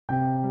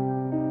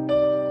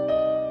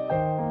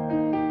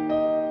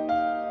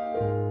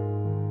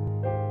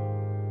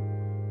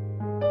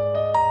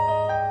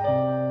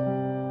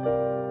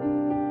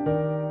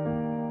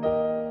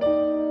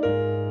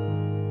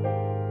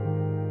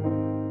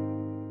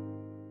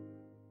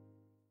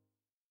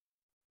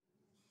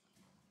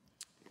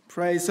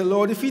Praise the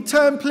Lord. If you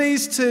turn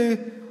please to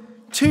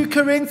 2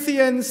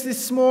 Corinthians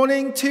this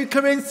morning, 2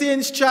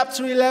 Corinthians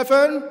chapter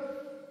 11.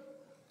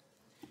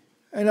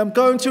 And I'm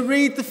going to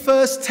read the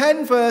first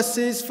 10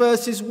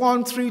 verses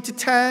 1 through to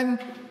 10.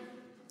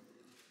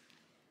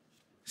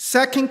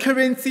 2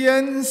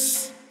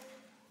 Corinthians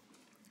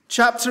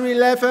chapter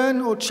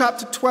 11, or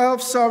chapter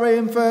 12,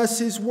 and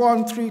verses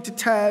 1 through to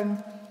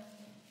 10.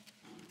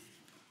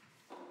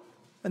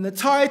 And the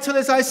title,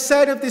 as I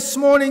said, of this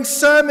morning's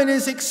sermon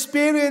is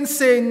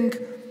Experiencing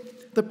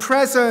the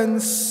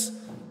Presence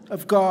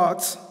of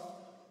God.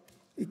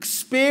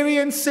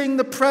 Experiencing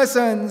the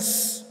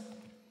Presence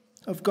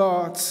of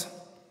God.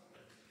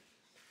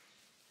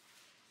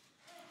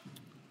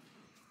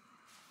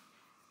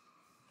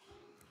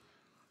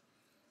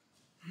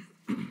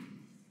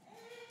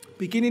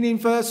 Beginning in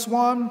verse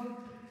 1.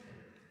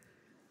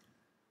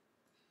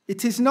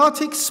 It is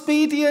not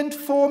expedient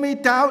for me,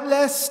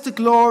 doubtless, to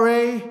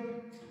glory.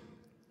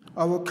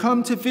 I will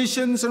come to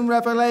visions and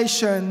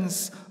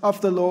revelations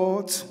of the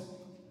Lord.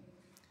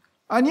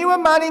 I knew a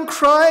man in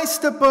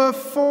Christ above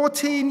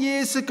 14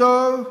 years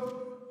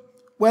ago.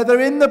 Whether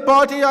in the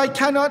body I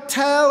cannot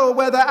tell, or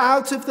whether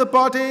out of the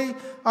body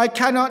I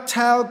cannot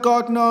tell,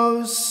 God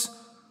knows.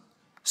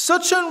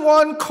 Such an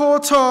one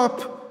caught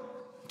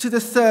up to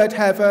the third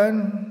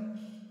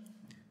heaven.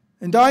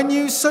 And I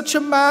knew such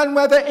a man,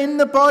 whether in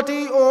the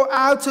body or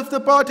out of the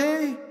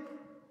body,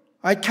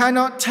 I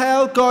cannot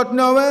tell, God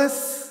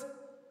knoweth.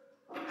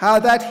 How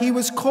that he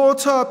was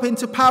caught up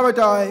into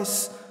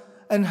paradise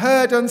and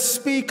heard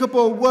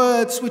unspeakable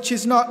words which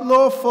is not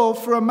lawful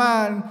for a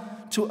man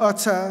to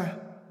utter.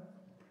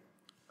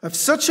 Of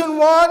such an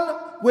one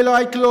will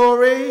I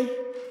glory,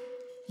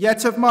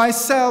 yet of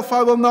myself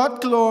I will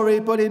not glory,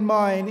 but in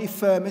mine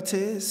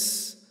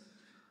infirmities.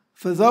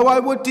 For though I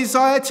would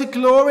desire to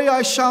glory,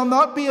 I shall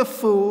not be a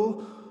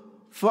fool,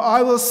 for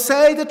I will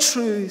say the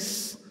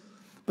truth.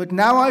 But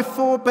now I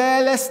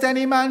forbear, lest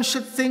any man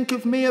should think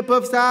of me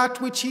above that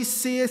which he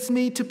seeth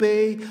me to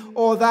be,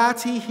 or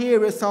that he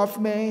heareth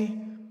of me.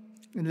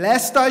 And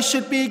lest I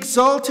should be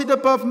exalted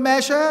above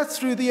measure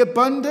through the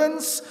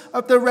abundance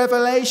of the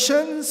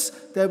revelations,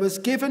 there was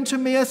given to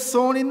me a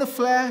thorn in the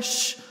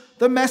flesh,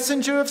 the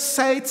messenger of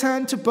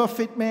Satan to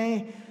buffet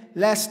me,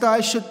 lest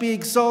I should be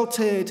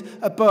exalted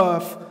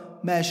above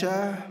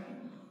measure.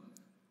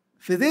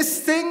 For this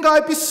thing I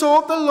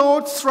besought the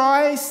Lord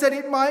thrice, that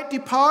it might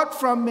depart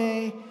from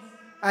me.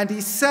 And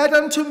he said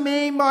unto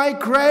me, my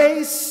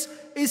grace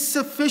is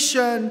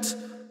sufficient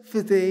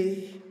for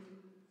thee.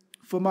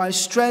 For my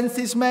strength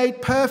is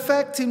made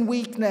perfect in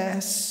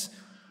weakness.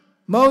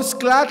 Most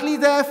gladly,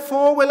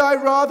 therefore, will I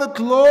rather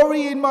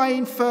glory in my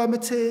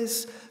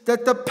infirmities,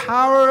 that the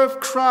power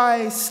of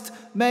Christ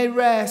may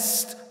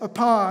rest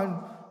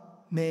upon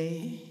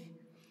me.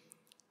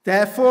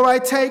 Therefore I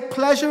take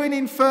pleasure in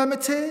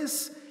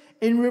infirmities,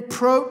 in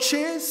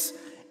reproaches,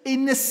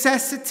 in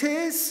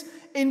necessities,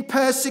 in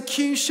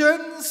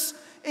persecutions,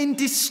 in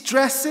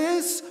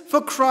distresses,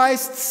 for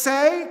Christ's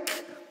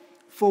sake.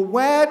 For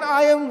when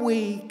I am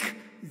weak,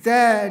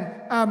 then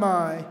am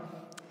I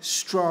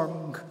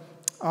strong.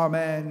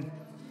 Amen.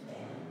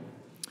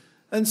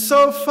 And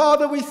so,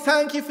 Father, we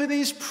thank you for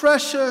these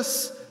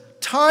precious,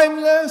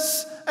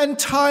 timeless, and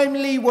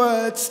timely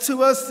words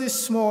to us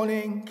this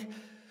morning.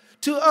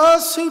 To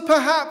us who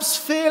perhaps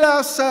feel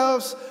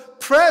ourselves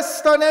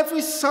pressed on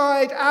every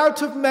side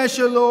out of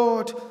measure,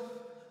 Lord.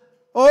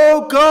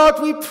 Oh God,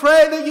 we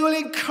pray that you will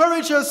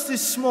encourage us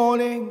this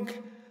morning.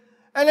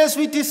 And as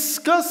we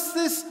discuss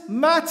this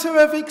matter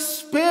of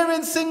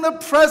experiencing the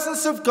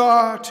presence of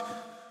God,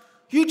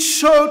 you'd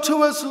show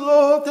to us,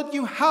 Lord, that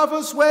you have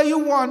us where you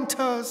want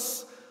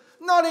us.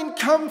 Not in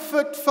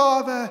comfort,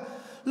 Father,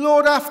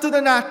 Lord, after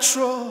the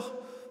natural.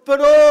 But,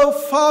 oh,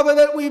 Father,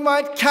 that we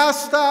might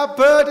cast our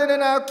burden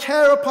and our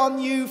care upon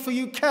you, for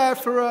you care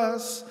for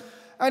us.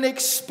 And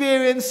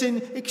experience in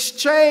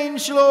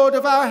exchange, Lord,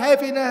 of our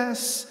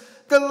heaviness,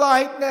 the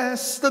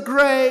lightness, the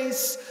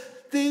grace,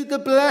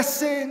 the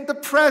blessing, the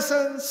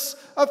presence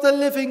of the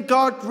living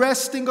God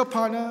resting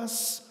upon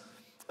us.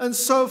 And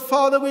so,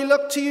 Father, we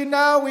look to you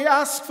now. We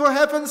ask for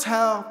heaven's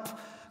help.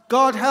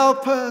 God,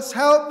 help us.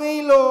 Help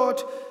me,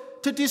 Lord,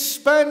 to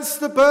dispense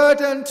the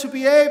burden, to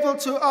be able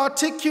to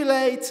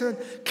articulate and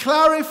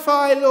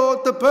clarify,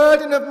 Lord, the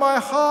burden of my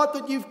heart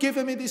that you've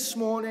given me this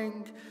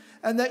morning.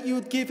 And that you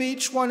would give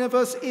each one of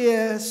us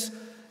ears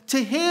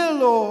to hear,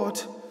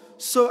 Lord,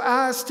 so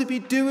as to be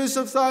doers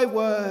of thy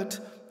word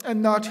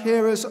and not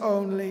hearers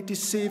only,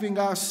 deceiving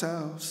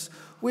ourselves.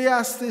 We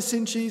ask this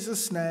in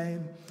Jesus'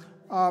 name.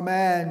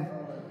 Amen.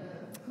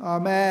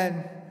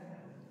 Amen.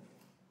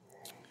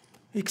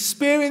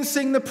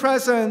 Experiencing the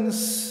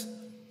presence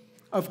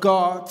of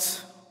God.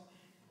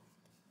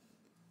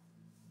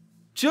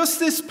 Just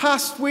this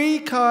past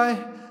week,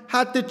 I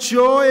had the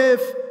joy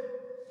of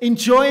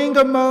enjoying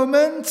a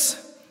moment,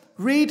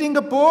 reading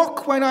a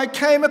book, when I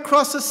came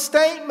across a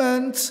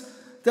statement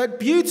that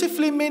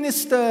beautifully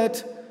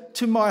ministered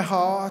to my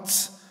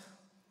heart.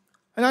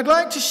 And I'd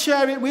like to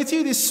share it with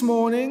you this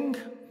morning.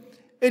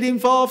 It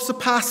involves a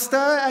pastor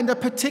and a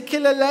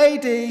particular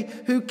lady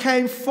who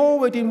came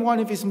forward in one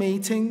of his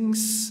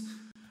meetings.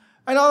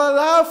 And I'll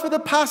allow for the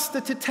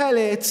pastor to tell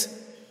it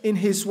in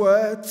his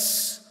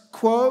words.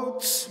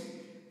 Quote,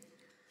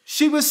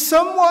 "She was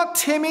somewhat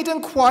timid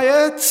and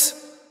quiet,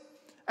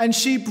 and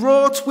she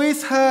brought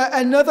with her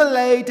another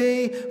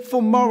lady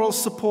for moral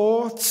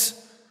support.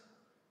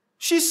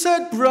 She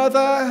said,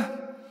 'Brother,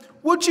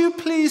 would you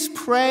please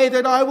pray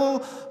that I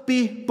will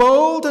be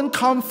bold and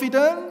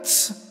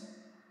confident?'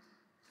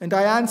 And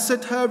I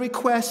answered her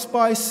request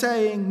by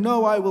saying,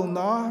 'No, I will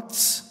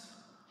not.'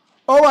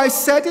 Oh, I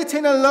said it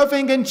in a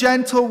loving and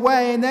gentle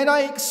way, and then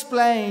I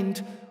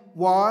explained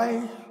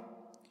why.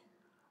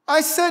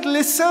 I said,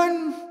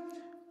 'Listen,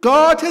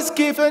 God has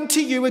given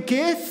to you a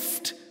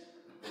gift,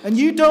 and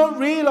you don't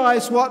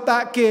realize what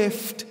that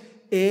gift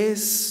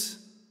is.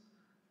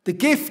 The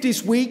gift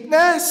is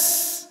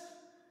weakness,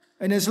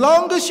 and as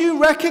long as you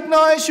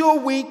recognize your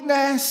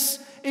weakness,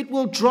 it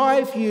will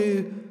drive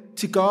you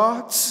to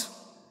God.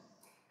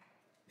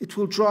 It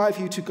will drive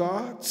you to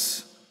God.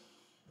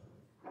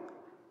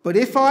 But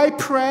if I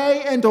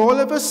pray and all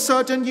of a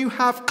sudden you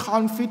have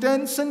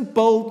confidence and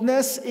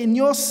boldness in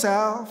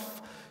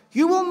yourself,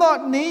 you will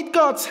not need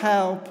God's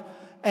help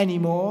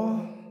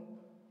anymore.'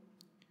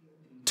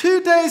 2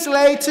 days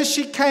later,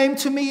 she came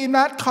to me in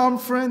that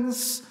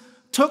conference,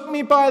 took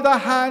me by the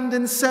hand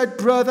and said,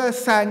 'Brother,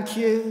 thank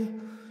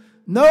you.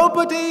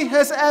 Nobody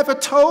has ever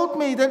told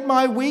me that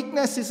my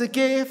weakness is a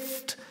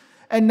gift,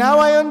 and now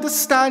I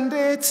understand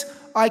it.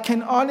 I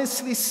can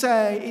honestly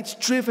say it's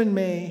driven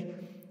me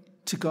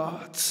to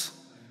God.'"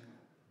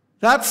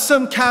 That's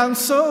some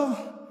counsel.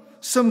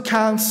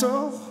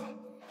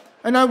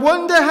 And I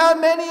wonder how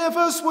many of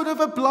us would have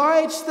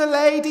obliged the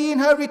lady in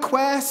her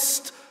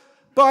request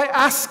by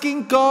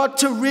asking God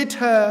to rid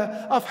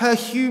her of her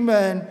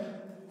human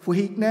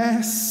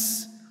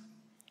weakness.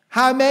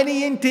 How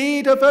many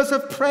indeed of us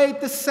have prayed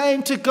the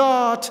same to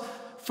God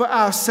for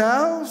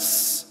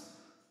ourselves?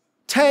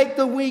 Take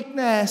the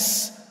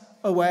weakness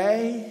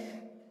away.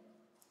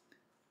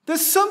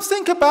 There's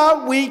something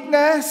about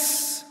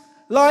weakness,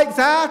 like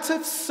that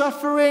of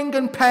suffering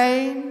and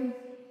pain.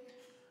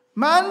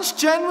 Man's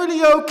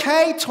generally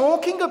okay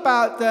talking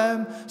about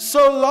them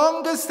so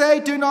long as they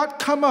do not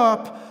come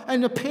up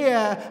and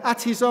appear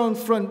at his own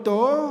front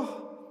door.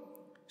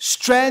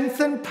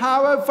 Strength and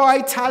power,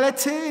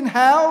 vitality and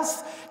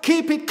health,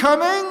 keep it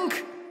coming.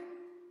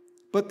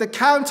 But the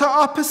counter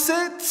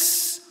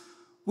opposites,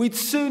 we'd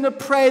sooner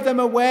pray them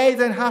away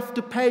than have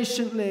to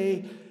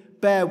patiently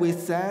bear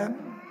with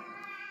them.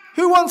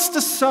 Who wants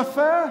to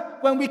suffer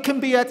when we can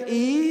be at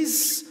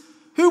ease?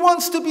 Who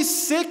wants to be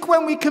sick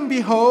when we can be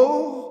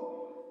whole?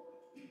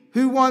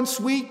 Who wants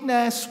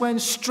weakness when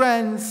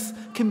strength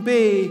can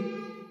be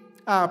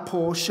our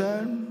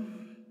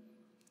portion?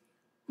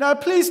 Now,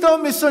 please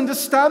don't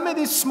misunderstand me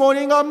this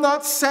morning. I'm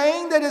not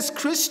saying that as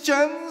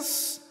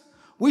Christians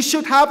we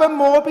should have a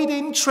morbid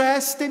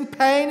interest in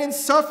pain and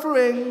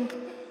suffering.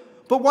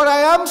 But what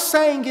I am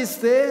saying is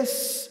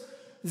this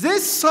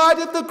side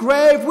of the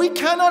grave, we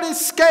cannot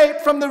escape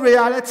from the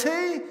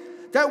reality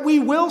that we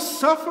will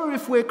suffer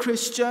if we're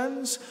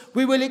Christians.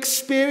 We will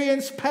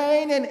experience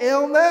pain and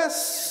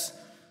illness.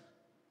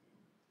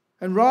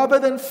 And rather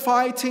than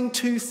fighting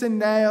tooth and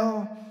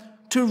nail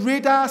to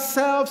rid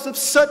ourselves of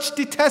such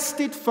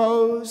detested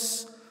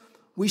foes,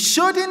 we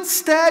should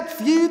instead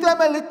view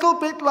them a little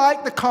bit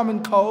like the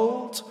common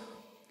cold.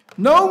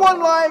 No one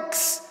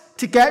likes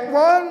to get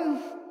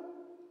one,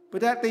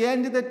 but at the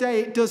end of the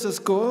day, it does us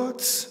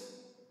good.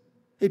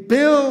 It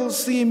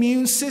builds the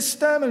immune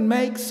system and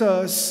makes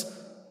us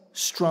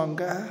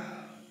stronger.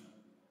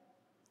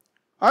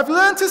 I've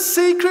learned a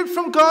secret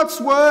from God's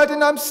word,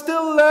 and I'm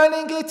still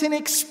learning it in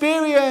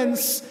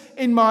experience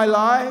in my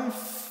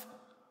life.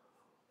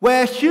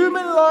 Where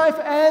human life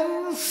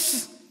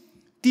ends,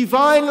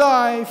 divine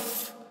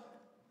life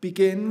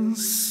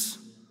begins.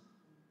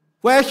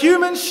 Where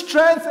human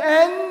strength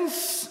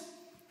ends,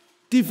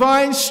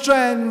 divine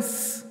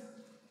strength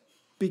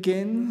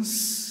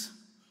begins.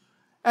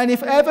 And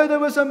if ever there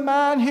was a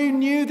man who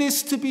knew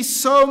this to be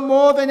so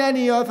more than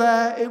any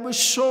other, it was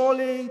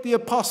surely the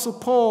Apostle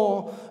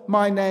Paul,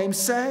 my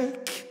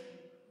namesake.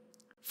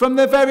 From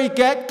the very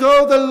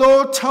get-go, the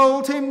Lord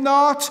told him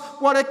not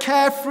what a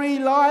carefree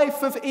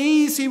life of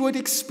ease he would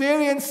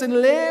experience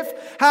and live,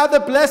 how the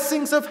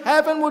blessings of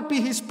heaven would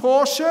be his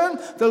portion.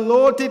 The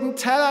Lord didn't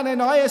tell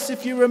Ananias,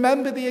 if you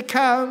remember the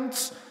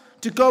account,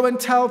 to go and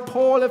tell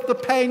Paul of the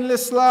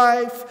painless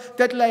life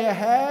that lay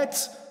ahead.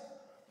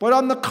 But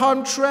on the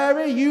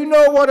contrary, you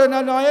know what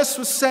Ananias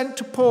was sent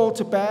to Paul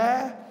to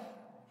bear.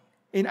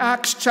 In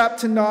Acts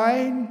chapter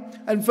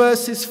 9 and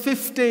verses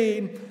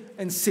 15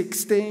 and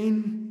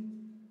 16.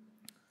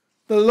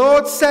 The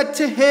Lord said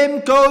to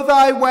him, "Go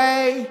thy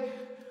way,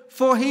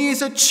 for he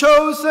is a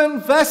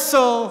chosen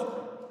vessel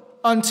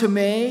unto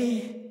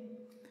me,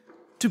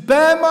 to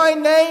bear my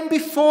name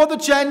before the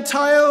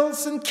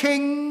Gentiles and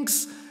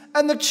kings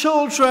and the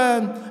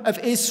children of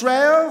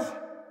Israel."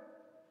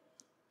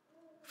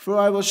 For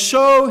I will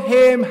show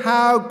him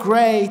how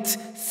great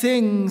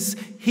things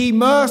he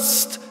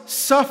must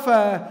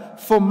suffer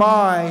for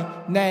my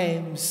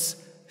name's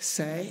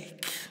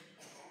sake.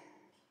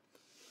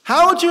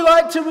 How would you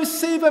like to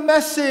receive a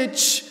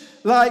message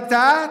like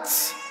that?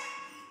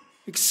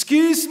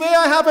 Excuse me,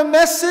 I have a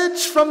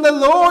message from the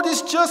Lord.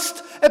 It's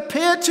just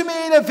appeared to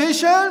me in a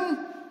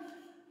vision.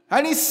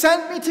 And he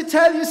sent me to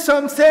tell you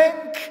something.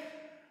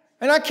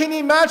 And I can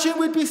imagine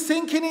we'd be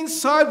thinking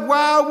inside,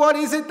 wow, what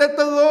is it that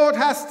the Lord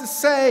has to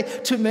say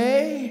to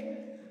me?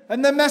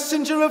 And the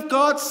messenger of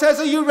God says,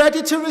 are you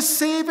ready to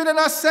receive it? And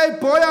I say,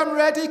 boy, I'm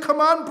ready. Come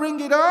on,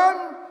 bring it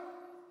on.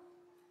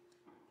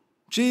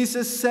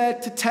 Jesus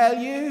said to tell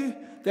you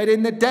that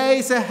in the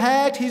days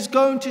ahead, he's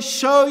going to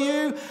show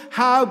you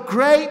how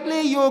greatly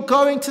you're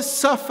going to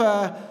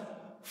suffer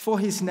for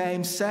his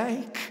name's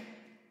sake.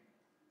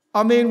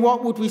 I mean,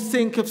 what would we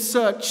think of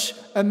such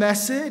a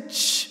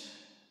message?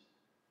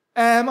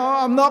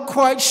 I'm not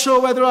quite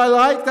sure whether I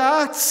like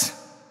that.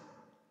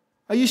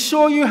 Are you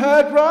sure you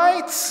heard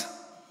right?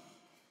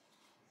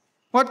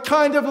 What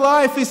kind of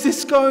life is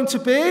this going to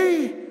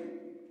be?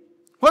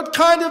 What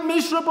kind of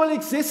miserable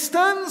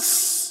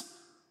existence?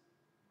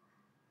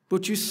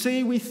 But you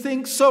see, we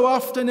think so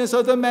often as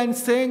other men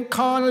think,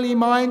 carnally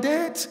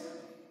minded.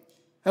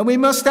 And we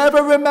must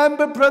ever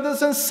remember,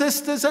 brothers and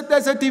sisters, that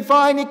there's a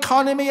divine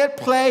economy at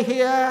play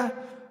here.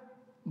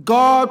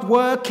 God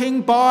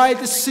working by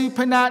the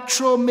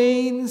supernatural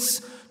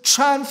means,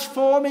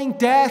 transforming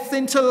death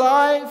into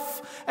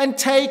life and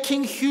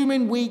taking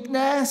human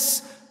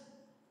weakness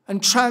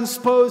and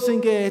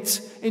transposing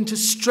it into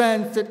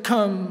strength that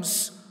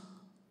comes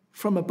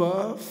from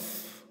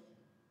above.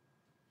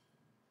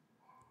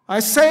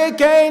 I say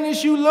again,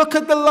 as you look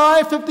at the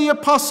life of the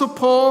Apostle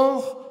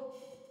Paul,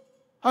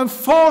 I'm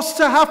forced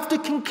to have to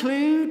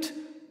conclude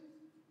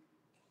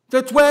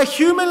that where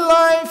human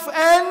life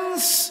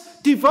ends,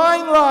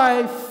 divine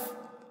life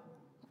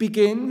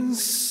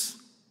begins.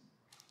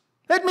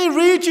 Let me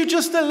read you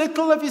just a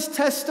little of his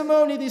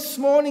testimony this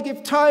morning,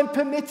 if time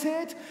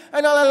permitted,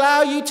 and I'll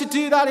allow you to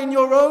do that in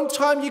your own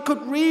time. You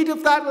could read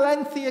of that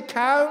lengthy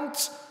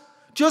account,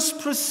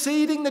 just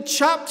preceding the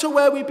chapter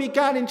where we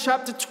began in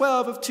chapter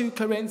 12 of 2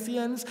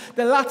 Corinthians,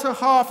 the latter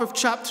half of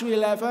chapter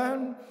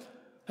 11,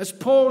 as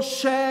Paul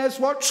shares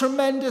what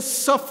tremendous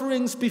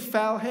sufferings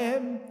befell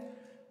him,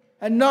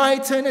 a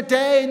night and a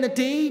day in the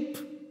deep,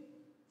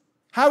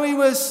 how he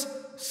was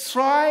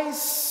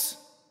thrice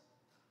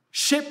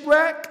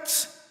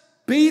shipwrecked,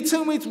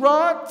 beaten with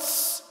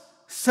rods,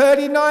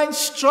 39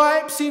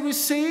 stripes he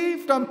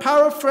received, I'm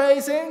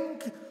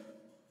paraphrasing.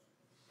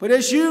 But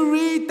as you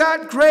read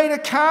that great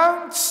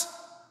account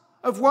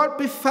of what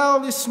befell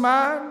this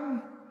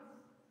man,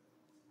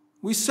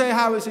 we say,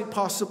 how is it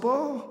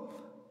possible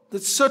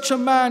that such a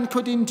man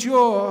could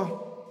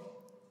endure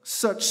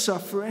such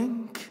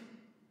suffering?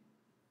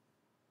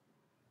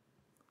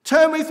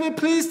 Turn with me,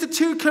 please, to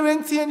 2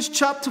 Corinthians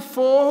chapter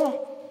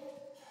 4.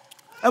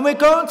 And we're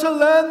going to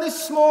learn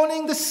this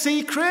morning the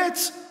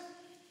secret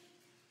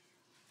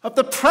of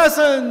the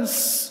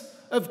presence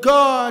of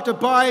God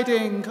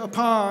abiding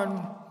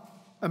upon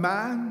a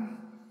man.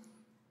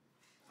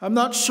 I'm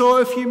not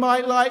sure if you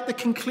might like the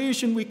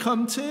conclusion we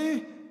come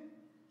to,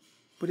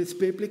 but it's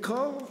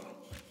biblical.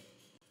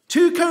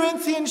 2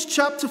 Corinthians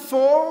chapter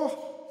 4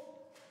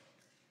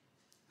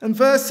 and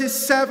verses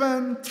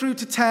 7 through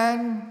to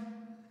 10.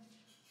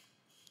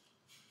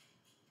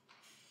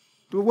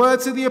 The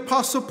words of the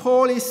Apostle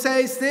Paul, he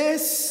says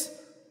this: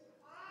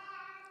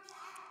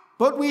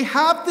 but we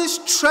have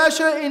this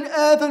treasure in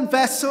earthen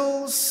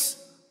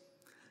vessels,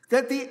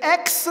 that the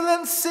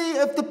excellency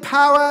of the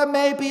power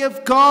may be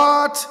of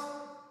God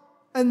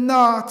and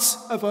not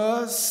of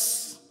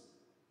us.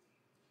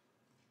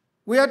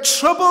 We are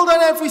troubled on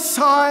every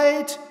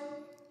side,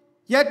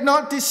 yet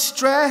not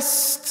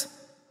distressed.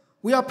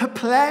 We are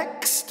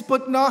perplexed,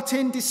 but not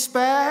in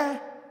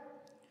despair.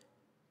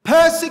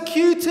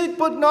 Persecuted,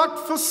 but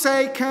not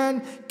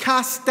forsaken.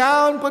 Cast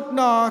down, but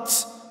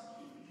not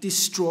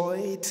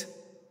destroyed.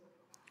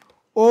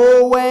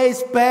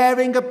 Always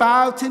bearing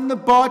about in the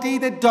body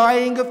the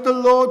dying of the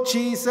Lord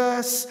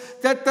Jesus,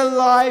 that the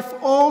life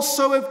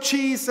also of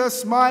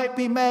Jesus might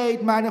be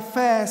made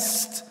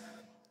manifest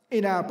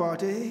in our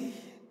body.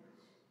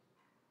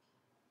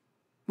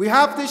 We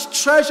have this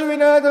treasure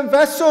in earthen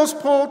vessels,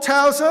 Paul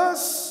tells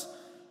us,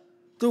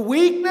 the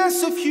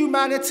weakness of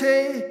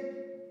humanity,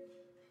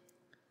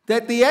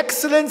 that the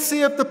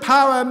excellency of the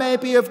power may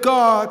be of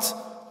God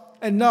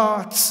and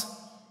not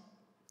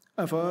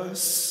of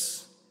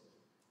us.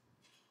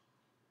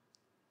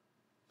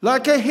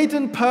 Like a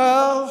hidden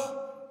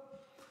pearl,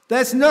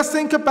 there's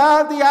nothing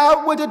about the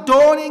outward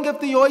adorning of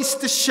the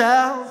oyster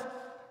shell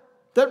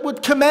that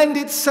would commend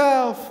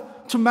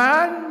itself to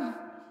man.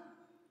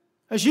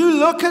 As you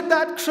look at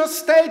that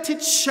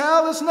crustated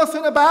shell, there's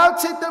nothing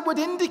about it that would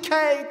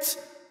indicate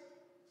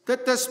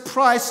that there's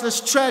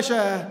priceless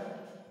treasure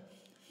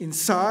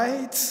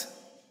inside.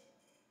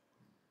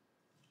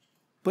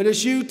 But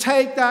as you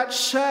take that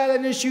shell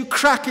and as you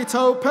crack it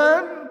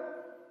open,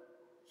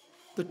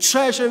 The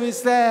treasure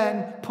is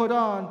then put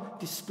on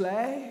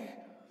display.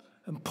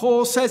 And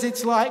Paul says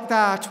it's like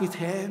that with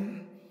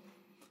him.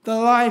 The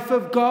life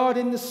of God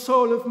in the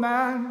soul of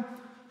man,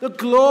 the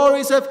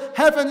glories of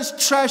heaven's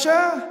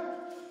treasure,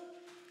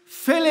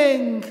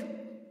 filling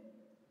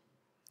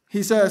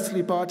his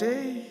earthly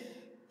body.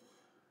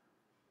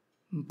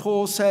 And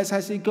Paul says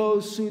as he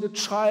goes through the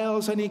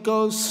trials and he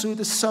goes through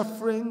the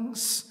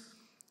sufferings,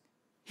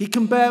 he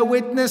can bear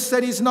witness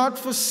that he's not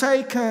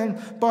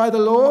forsaken by the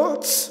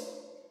Lord.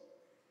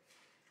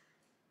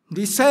 And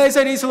he says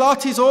that his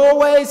lot is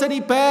always that he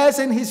bears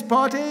in his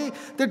body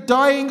the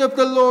dying of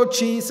the Lord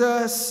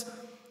Jesus,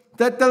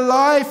 that the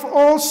life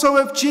also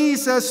of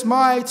Jesus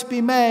might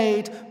be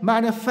made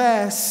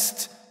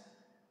manifest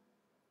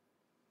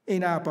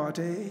in our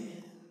body.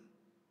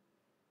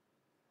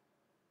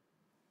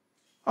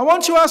 I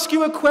want to ask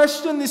you a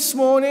question this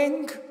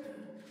morning.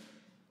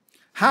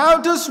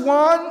 How does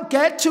one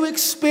get to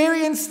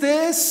experience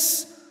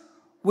this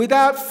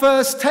without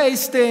first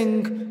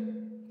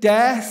tasting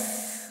death?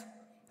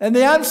 And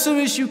the answer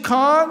is you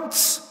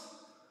can't,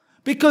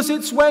 because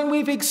it's when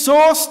we've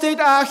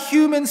exhausted our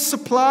human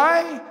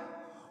supply,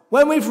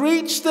 when we've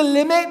reached the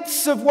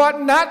limits of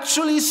what,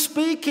 naturally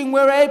speaking,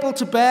 we're able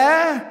to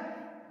bear,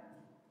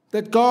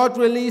 that God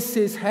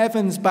releases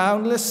heaven's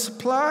boundless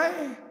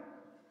supply.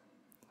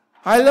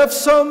 I love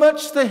so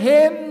much the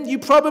hymn, you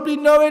probably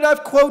know it,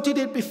 I've quoted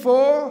it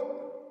before.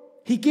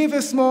 He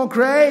giveth more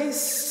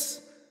grace.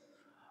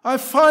 I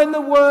find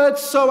the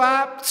words so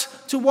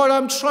apt to what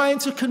I'm trying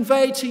to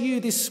convey to you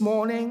this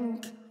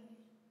morning.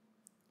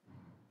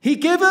 He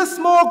giveth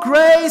more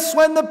grace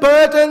when the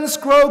burdens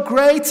grow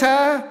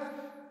greater.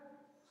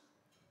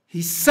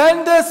 He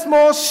sendeth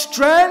more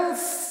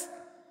strength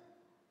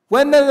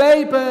when the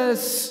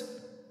labors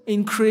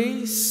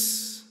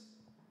increase.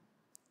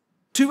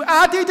 To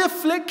added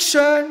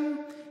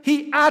affliction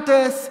he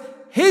addeth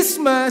his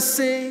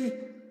mercy.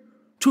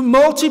 To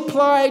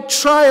multiplied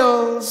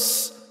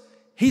trials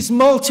his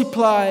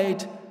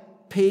multiplied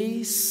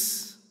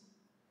peace.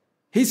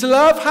 His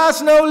love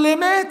has no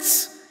limit.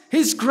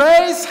 His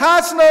grace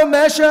has no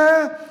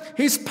measure.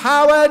 His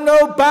power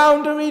no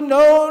boundary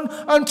known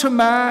unto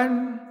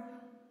man.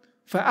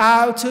 For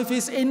out of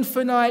his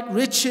infinite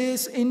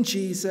riches in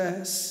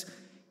Jesus,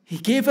 he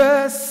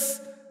giveth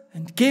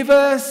and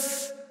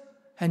giveth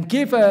and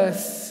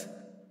giveth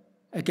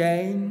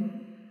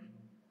again.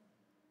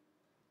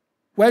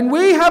 When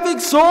we have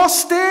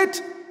exhausted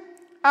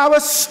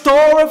our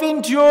store of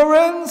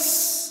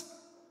endurance,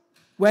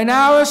 when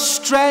our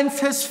strength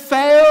has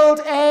failed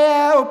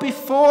ere or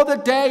before the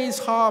day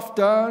is half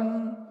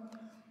done,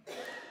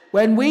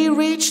 when we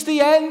reach the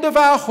end of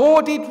our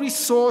hoarded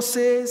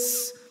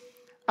resources,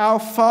 our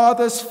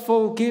Father's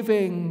full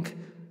giving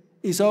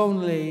is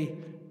only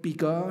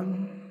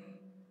begun.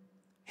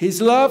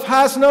 His love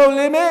has no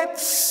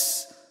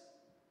limits.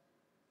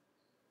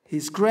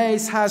 His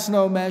grace has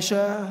no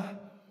measure.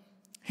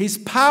 His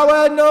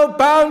power no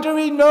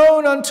boundary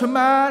known unto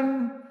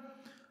man.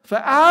 For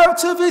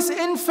out of his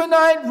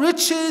infinite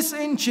riches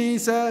in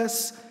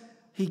Jesus,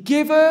 he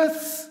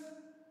giveth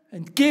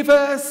and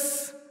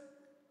giveth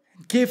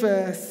and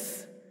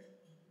giveth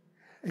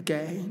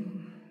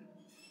again.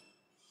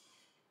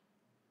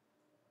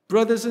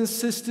 Brothers and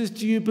sisters,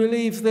 do you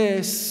believe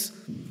this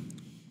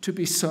to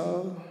be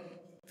so?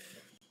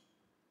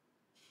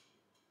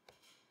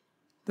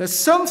 There's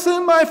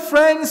something, my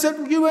friends,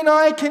 that you and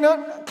I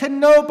can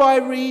know by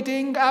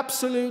reading,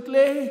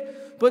 absolutely.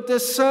 But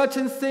there's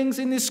certain things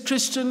in this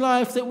Christian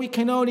life that we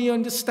can only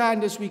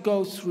understand as we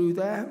go through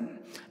them,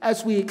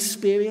 as we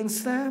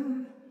experience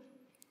them.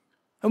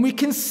 And we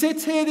can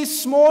sit here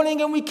this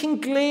morning and we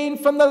can glean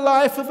from the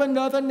life of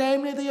another,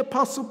 namely the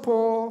Apostle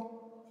Paul.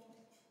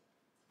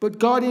 But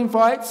God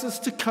invites us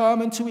to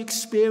come and to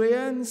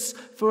experience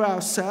for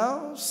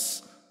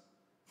ourselves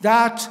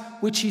that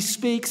which he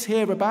speaks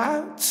here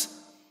about.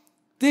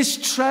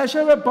 This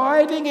treasure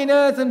abiding in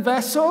earthen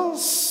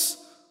vessels,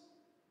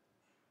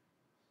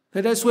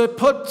 that as we're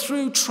put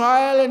through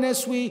trial and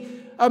as we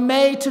are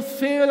made to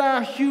feel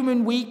our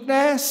human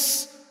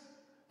weakness,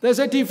 there's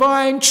a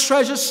divine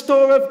treasure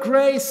store of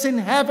grace in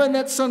heaven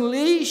that's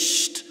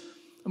unleashed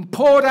and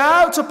poured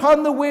out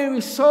upon the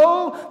weary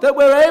soul, that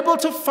we're able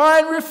to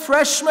find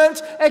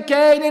refreshment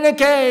again and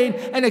again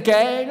and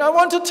again. I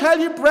want to tell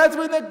you,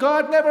 brethren, that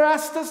God never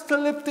asked us to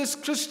live this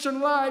Christian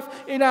life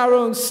in our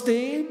own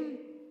steam.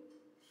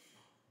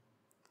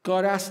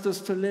 God asked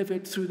us to live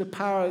it through the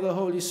power of the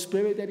Holy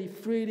Spirit that he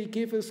freely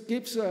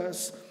gives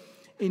us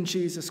in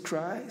Jesus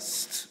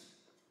Christ.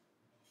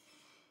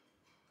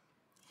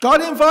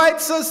 God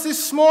invites us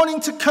this morning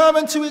to come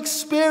and to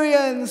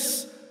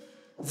experience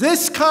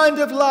this kind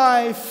of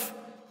life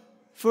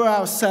for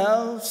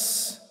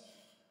ourselves.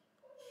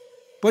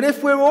 But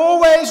if we're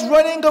always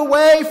running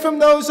away from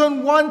those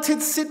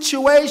unwanted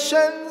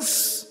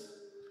situations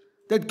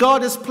that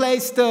God has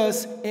placed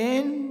us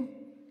in,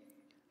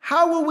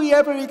 how will we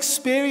ever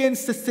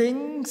experience the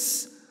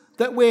things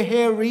that we're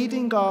here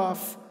reading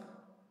of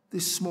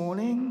this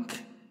morning?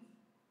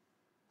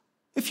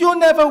 If you're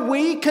never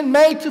weak and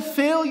made to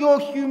feel your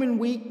human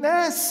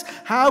weakness,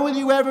 how will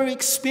you ever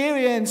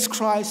experience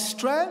Christ's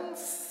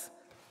strength?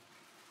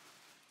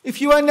 If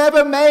you are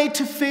never made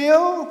to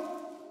feel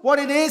what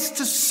it is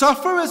to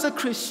suffer as a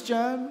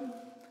Christian,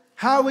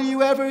 how will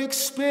you ever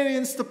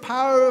experience the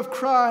power of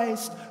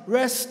Christ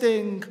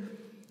resting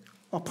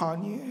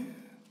upon you?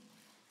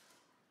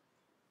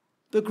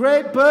 The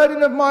great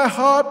burden of my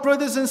heart,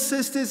 brothers and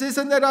sisters,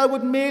 isn't that I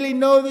would merely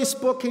know this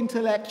book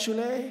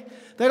intellectually,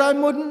 that I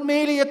wouldn't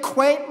merely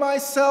acquaint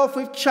myself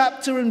with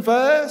chapter and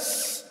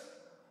verse,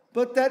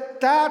 but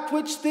that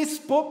which this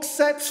book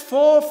sets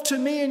forth to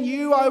me and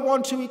you, I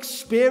want to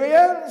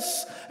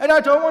experience, and I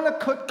don't want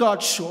to cut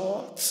God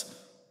short.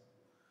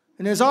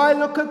 And as I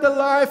look at the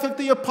life of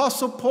the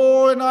Apostle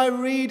Paul and I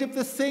read of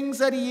the things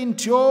that he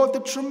endured, the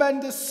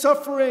tremendous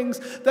sufferings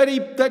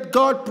that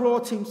God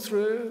brought him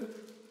through,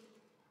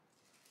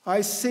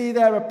 I see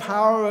there a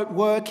power at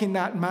work in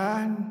that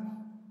man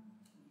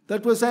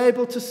that was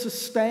able to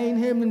sustain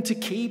him and to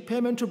keep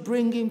him and to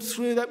bring him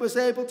through, that was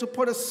able to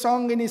put a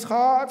song in his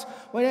heart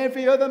when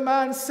every other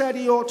man said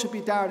he ought to be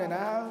down and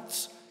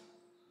out.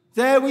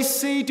 There we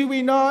see, do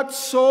we not,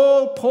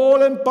 Saul,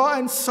 Paul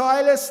and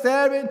Silas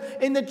there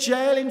in the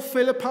jail in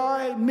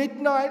Philippi,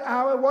 midnight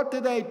hour, what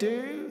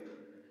do?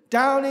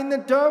 Down in the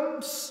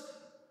dumps,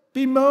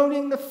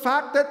 bemoaning the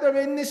fact that they're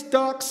in this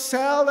dark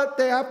cell, that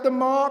they have the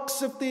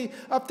marks of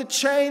the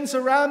chains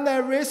around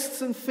their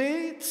wrists and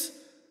feet.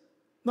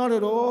 Not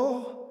at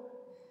all.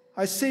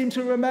 I seem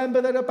to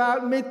remember that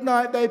about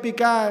midnight they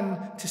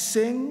began to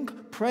sing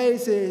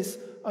praises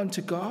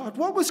unto God.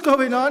 What was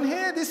going on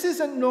here? This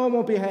isn't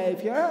normal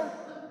behavior.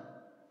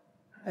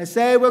 As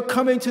they were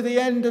coming to the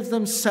end of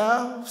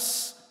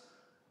themselves,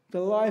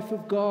 the life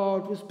of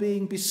God was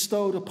being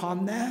bestowed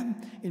upon them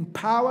in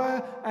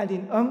power and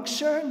in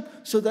unction,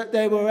 so that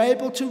they were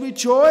able to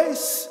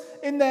rejoice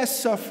in their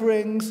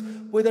sufferings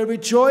with a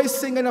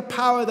rejoicing and a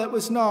power that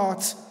was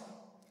not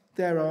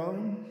their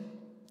own.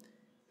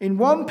 In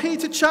 1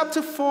 Peter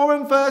chapter 4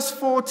 and verse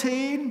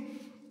 14,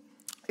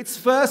 it's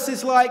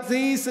verses like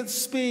these that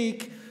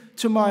speak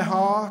to my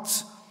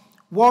heart.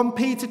 1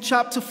 Peter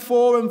chapter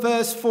 4 and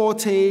verse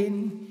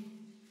 14.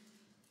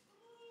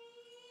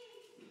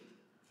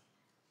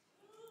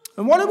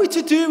 And what are we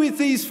to do with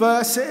these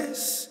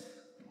verses?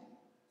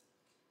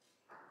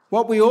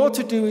 What we ought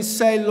to do is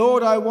say,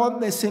 Lord, I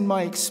want this in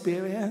my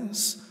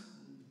experience.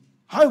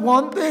 I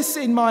want this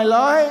in my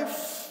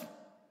life.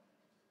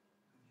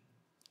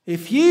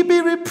 If ye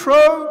be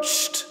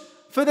reproached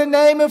for the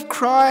name of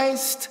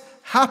Christ,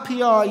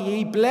 happy are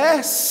ye,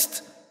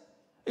 blessed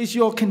is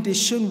your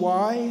condition.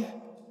 Why?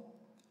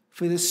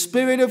 For the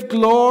Spirit of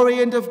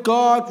glory and of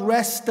God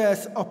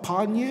resteth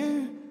upon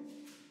you.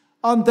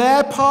 On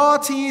their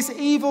part he is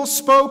evil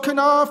spoken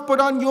of, but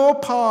on your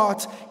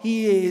part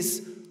he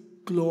is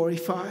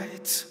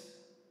glorified.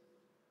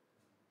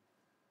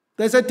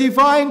 There's a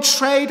divine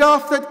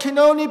trade-off that can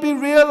only be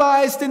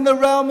realized in the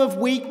realm of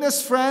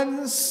weakness,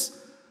 friends.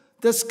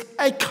 There's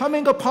a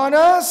coming upon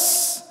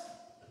us,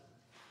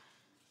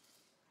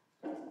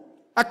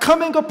 a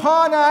coming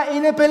upon our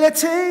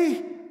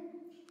inability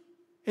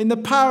in the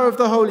power of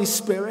the Holy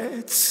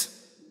Spirit.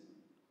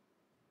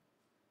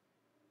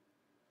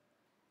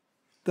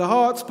 The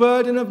heart's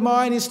burden of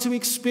mine is to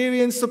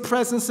experience the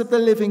presence of the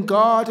living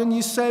God. And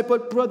you say,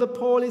 but Brother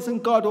Paul,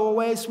 isn't God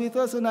always with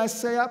us? And I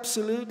say,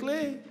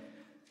 absolutely.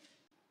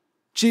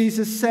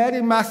 Jesus said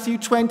in Matthew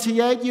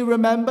 28, you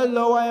remember,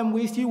 lo, I am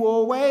with you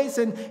always,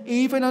 and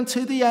even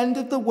unto the end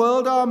of the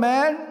world,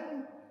 amen.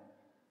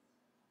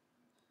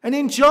 And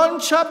in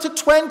John chapter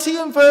 20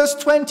 and verse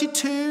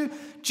 22,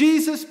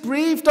 Jesus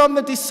breathed on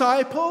the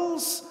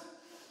disciples,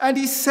 and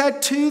he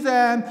said to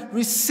them,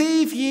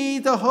 receive ye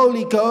the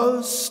Holy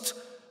Ghost.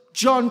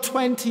 John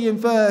 20 and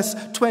verse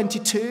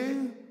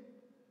 22.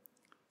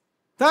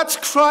 That's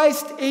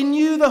Christ in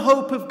you, the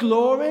hope of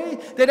glory,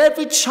 that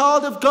every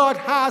child of God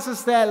has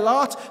as their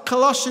lot.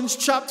 Colossians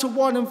chapter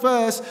 1 and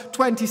verse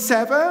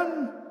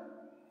 27.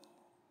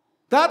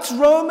 That's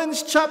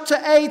Romans chapter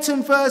 8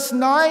 and verse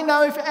 9.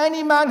 Now if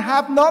any man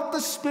have not the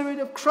Spirit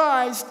of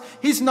Christ,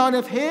 he's none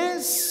of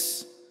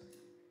his.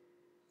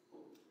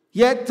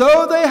 Yet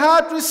though they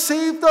had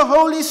received the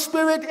Holy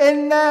Spirit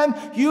in them,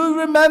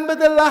 you remember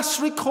the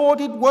last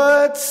recorded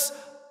words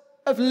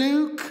of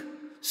Luke,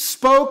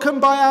 spoken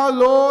by our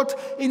Lord,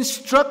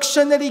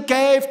 instruction that he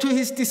gave to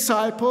his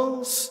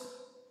disciples.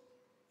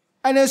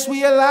 And as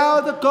we allow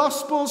the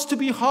Gospels to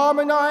be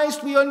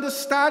harmonized, we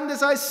understand,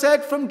 as I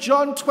said, from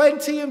John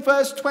 20 and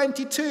verse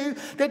 22,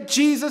 that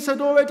Jesus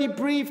had already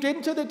breathed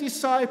into the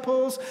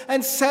disciples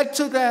and said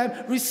to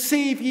them,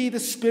 receive ye the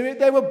Spirit.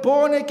 They were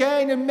born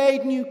again and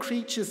made new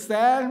creatures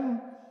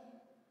then.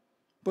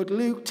 But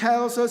Luke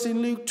tells us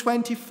in Luke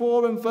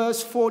 24 and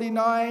verse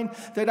 49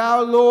 that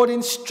our Lord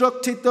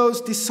instructed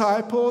those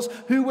disciples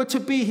who were to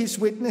be his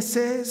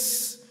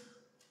witnesses.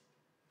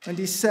 And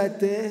he said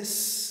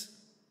this,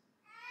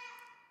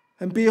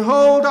 and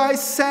behold, I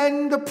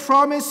send the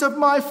promise of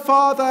my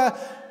Father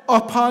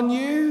upon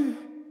you.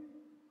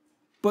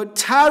 But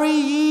tarry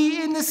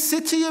ye in the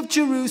city of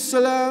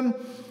Jerusalem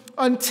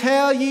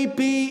until ye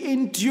be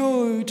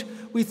endued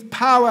with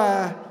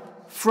power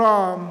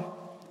from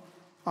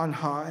on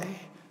high.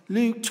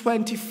 Luke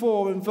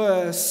 24 and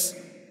verse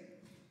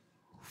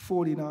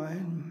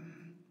 49.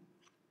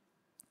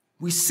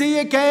 We see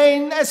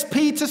again, as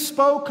Peter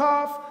spoke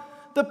of,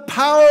 the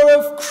power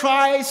of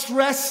Christ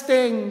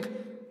resting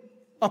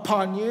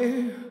upon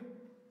you.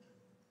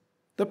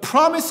 The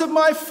promise of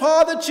my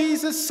Father,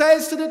 Jesus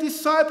says to the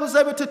disciples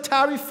they were to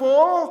tarry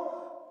for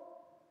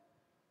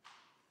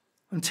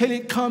until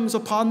it comes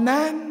upon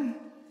them,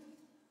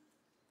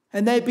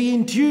 and they be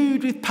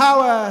endued with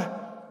power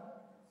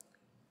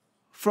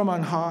from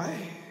on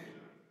high.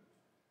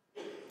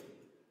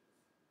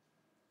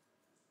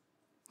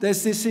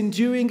 There's this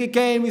enduing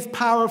again with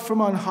power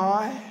from on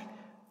high,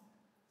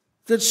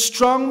 that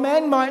strong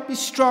men might be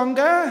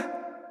stronger.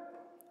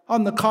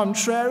 On the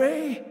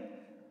contrary,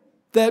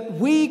 that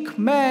weak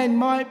men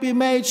might be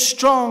made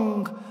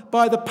strong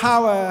by the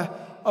power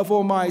of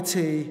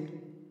Almighty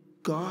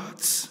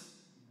God.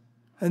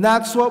 And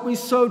that's what we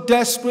so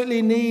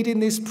desperately need in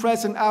this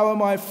present hour,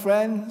 my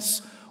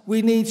friends.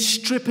 We need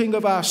stripping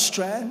of our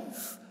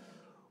strength.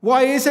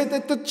 Why is it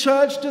that the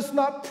church does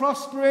not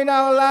prosper in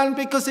our land?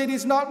 Because it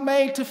is not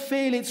made to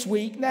feel its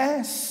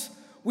weakness.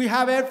 We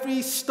have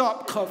every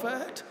stop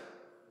covered.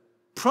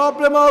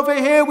 Problem over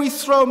here, we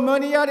throw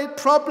money at it.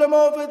 Problem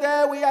over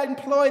there, we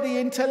employ the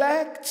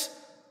intellect.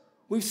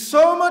 With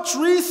so much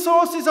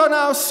resources on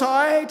our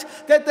side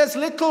that there's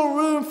little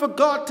room for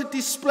God to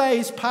display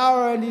his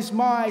power and his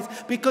might,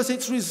 because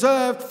it's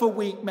reserved for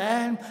weak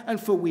men and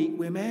for weak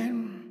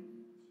women.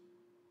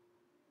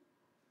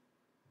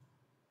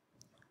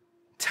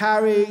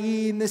 Tarry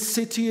ye in the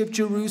city of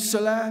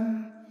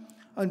Jerusalem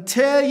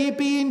until ye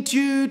be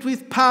endued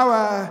with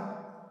power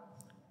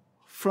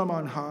from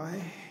on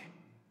high.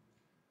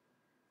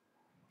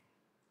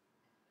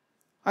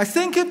 I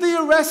think of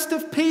the arrest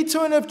of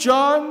Peter and of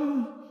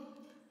John,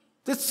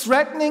 the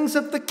threatenings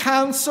of the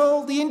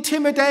council, the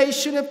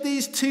intimidation of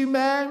these two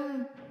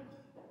men.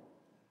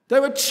 They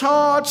were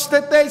charged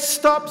that they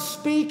stop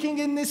speaking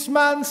in this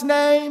man's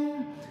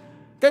name,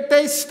 that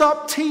they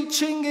stop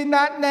teaching in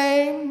that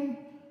name.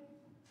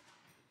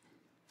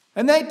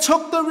 And they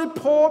took the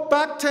report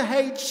back to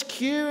HQ,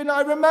 and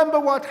I remember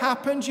what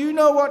happened. You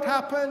know what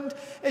happened.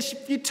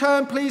 If you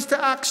turn, please,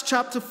 to Acts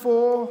chapter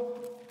 4.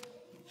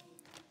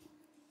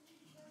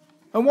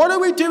 And what are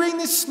we doing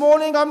this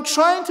morning? I'm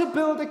trying to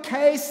build a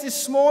case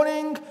this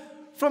morning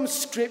from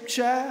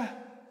Scripture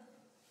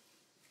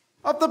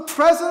of the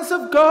presence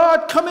of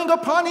God coming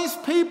upon his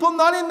people,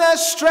 not in their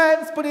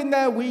strength, but in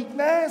their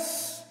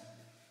weakness.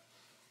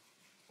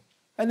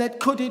 And that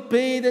could it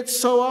be that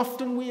so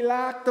often we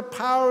lack the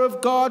power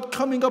of God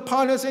coming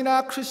upon us in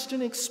our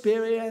Christian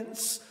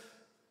experience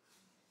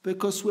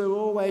because we're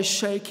always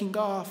shaking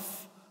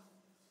off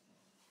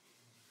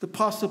the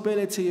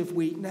possibility of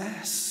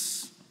weakness.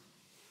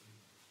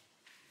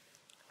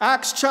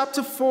 Acts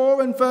chapter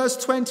 4 and verse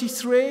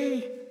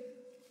 23.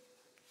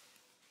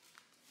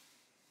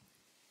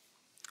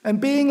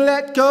 And being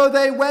let go,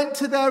 they went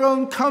to their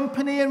own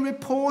company and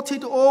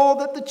reported all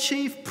that the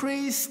chief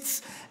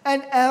priests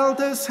and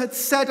elders had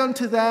said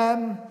unto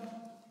them.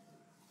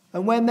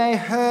 And when they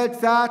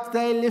heard that,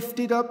 they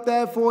lifted up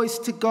their voice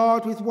to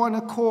God with one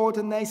accord,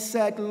 and they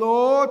said,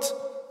 Lord,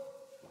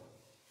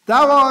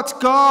 thou art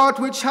God,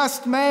 which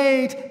hast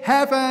made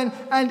heaven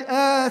and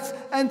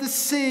earth and the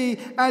sea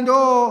and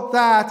all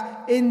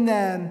that in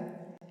them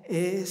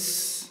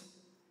is.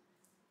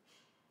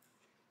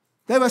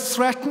 They were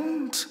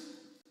threatened,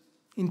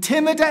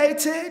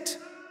 intimidated,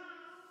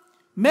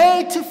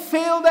 made to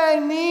feel their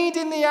need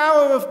in the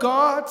hour of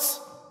God,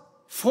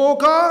 for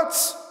God.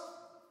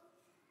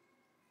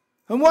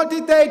 And what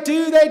did they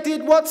do? They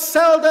did what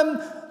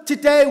seldom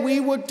today we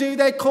would do.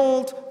 They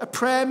called a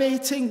prayer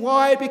meeting.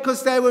 Why?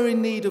 Because they were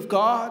in need of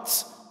God.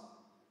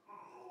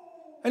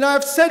 And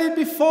I've said it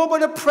before,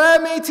 but a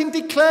prayer meeting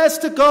declares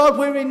to God,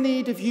 we're in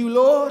need of you,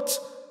 Lord.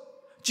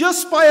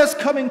 Just by us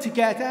coming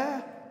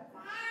together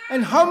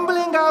and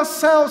humbling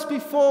ourselves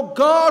before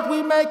God,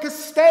 we make a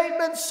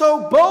statement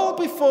so bold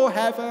before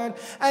heaven,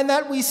 and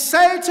that we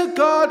say to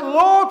God,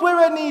 Lord,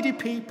 we're a needy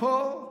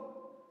people,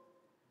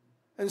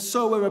 and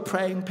so we're a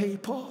praying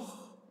people.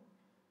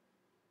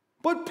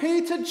 But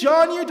Peter,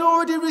 John, you'd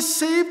already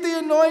received the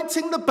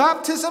anointing, the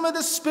baptism of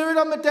the Spirit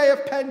on the day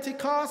of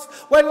Pentecost,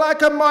 when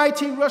like a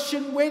mighty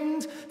rushing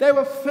wind, they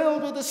were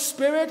filled with the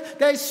Spirit.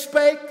 They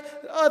spake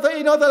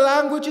in other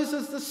languages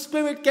as the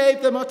Spirit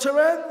gave them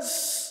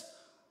utterance.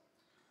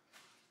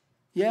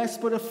 Yes,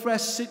 but a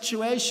fresh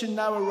situation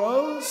now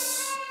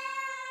arose.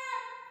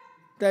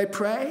 They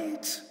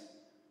prayed.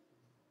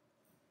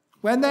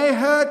 When they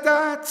heard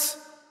that,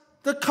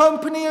 the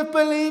company of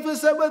believers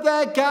that were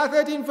there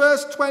gathered in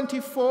verse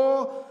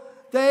 24,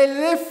 they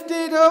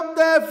lifted up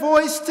their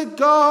voice to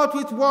God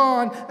with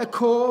one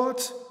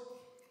accord.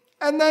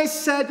 And they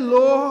said,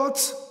 Lord,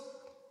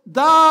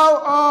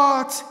 thou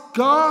art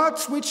God,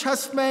 which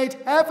hast made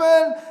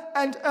heaven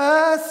and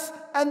earth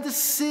and the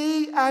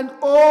sea and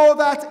all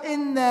that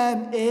in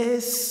them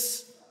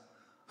is,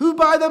 who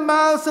by the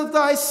mouth of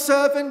thy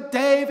servant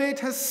David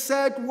has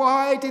said,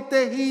 why did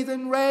the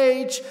heathen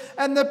rage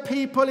and the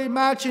people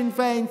imagine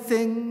vain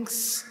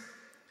things?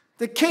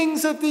 The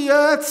kings of the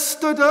earth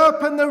stood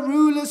up, and the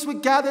rulers were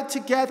gathered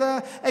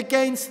together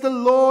against the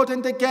Lord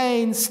and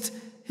against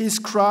his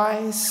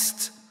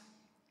Christ.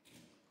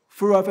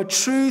 For of a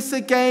truth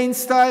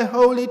against thy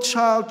holy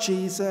child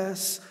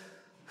Jesus,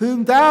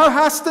 whom thou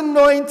hast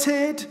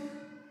anointed,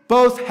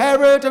 both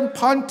Herod and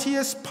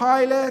Pontius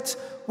Pilate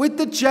with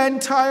the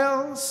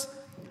Gentiles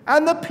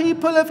and the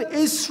people of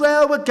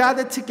Israel were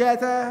gathered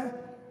together,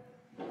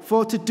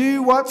 for to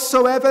do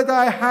whatsoever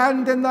thy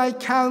hand and thy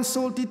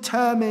counsel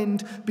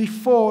determined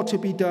before to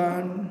be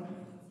done.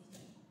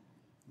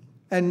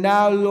 And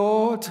now,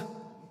 Lord,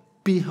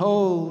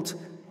 behold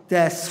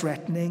their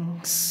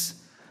threatenings,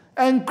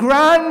 and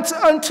grant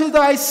unto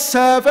thy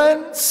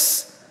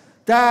servants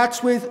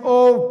that with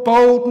all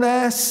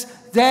boldness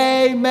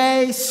they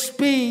may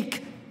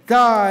speak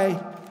thy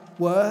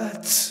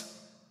words,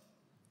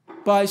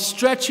 by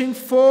stretching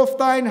forth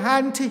thine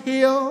hand to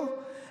heal,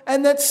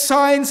 and that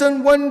signs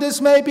and wonders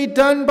may be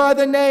done by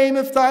the name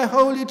of thy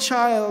holy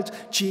child,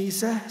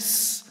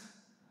 Jesus.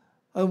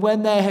 And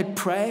when they had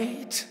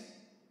prayed,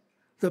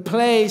 the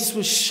place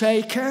was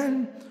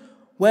shaken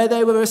where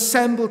they were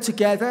assembled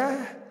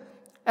together,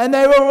 and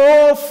they were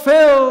all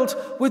filled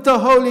with the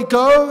Holy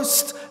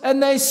Ghost,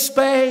 and they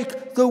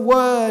spake the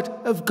word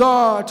of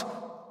God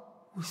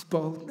with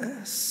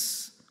boldness.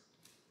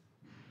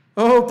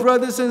 Oh,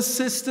 brothers and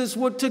sisters,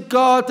 would to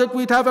God that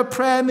we'd have a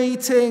prayer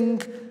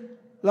meeting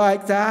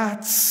like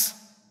that,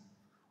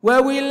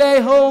 where we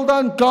lay hold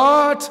on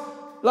God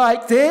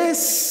like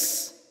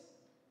this,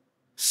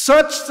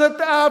 such that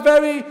our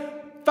very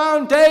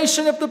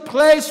foundation of the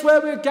place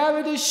where we're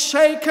gathered is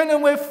shaken,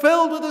 and we're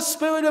filled with the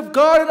Spirit of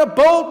God, and a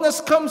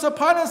boldness comes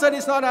upon us that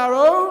is not our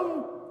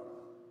own,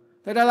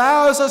 that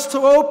allows us to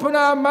open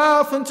our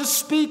mouth and to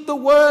speak the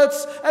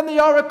words and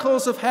the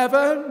oracles of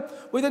heaven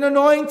with an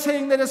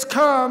anointing that has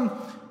come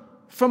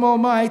from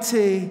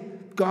Almighty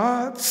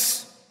God.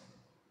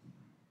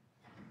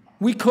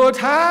 We could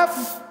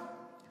have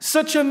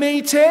such a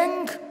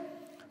meeting,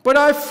 but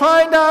I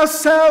find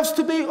ourselves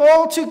to be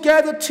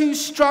altogether too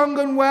strong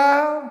and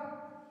well,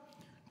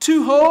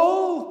 too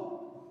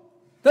whole,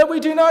 that we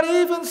do not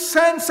even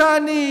sense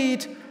our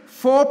need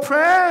for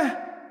prayer.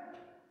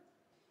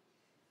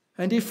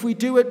 And if we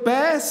do at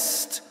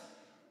best,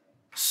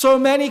 so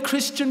many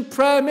Christian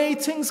prayer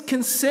meetings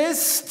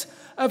consist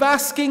of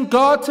asking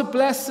God to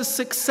bless the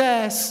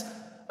success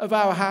of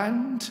our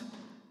hand.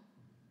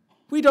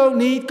 We don't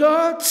need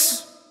God.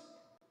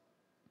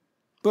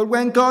 But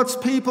when God's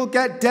people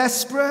get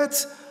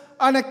desperate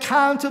on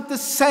account of the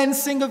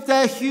sensing of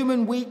their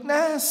human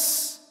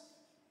weakness,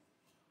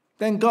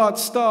 then God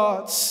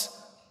starts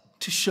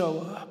to show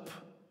up.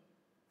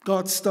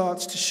 God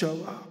starts to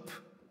show up.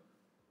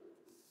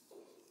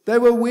 They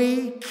were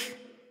weak,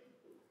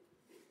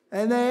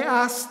 and they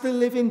asked the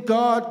living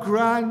God,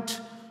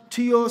 grant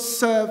to your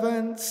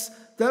servants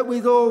that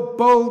with all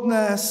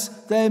boldness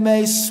they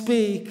may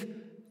speak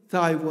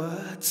thy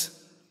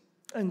words.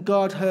 And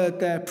God heard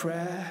their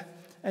prayer,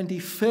 and he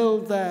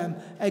filled them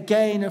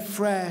again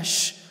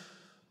afresh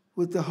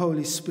with the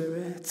Holy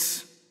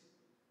Spirit.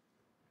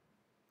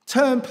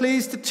 Turn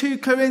please to 2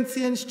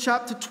 Corinthians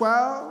chapter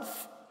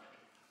 12.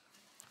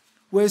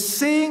 We're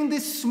seeing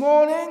this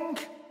morning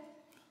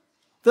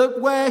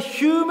that where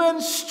human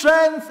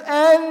strength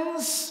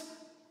ends,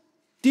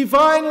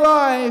 divine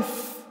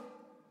life,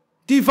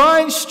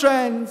 divine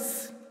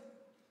strength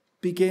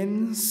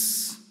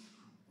begins.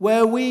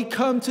 Where we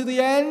come to the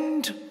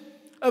end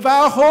of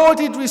our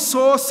hoarded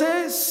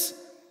resources,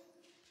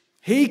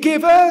 he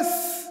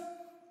giveth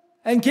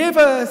and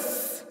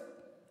giveth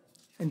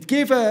and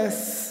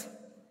giveth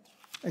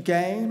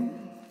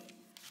again.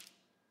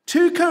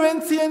 2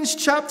 Corinthians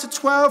chapter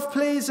 12,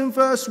 please, and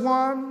verse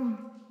 1.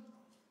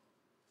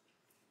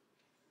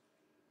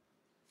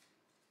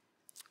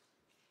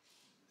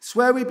 It's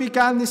where we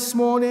began this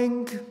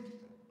morning.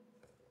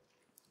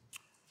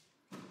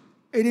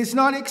 It is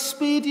not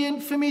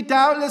expedient for me,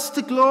 doubtless,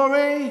 to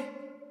glory.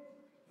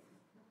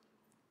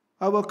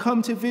 I will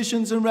come to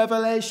visions and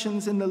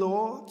revelations in the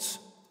Lord.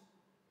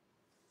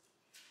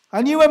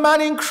 I knew a man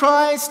in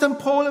Christ, and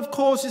Paul, of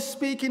course, is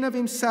speaking of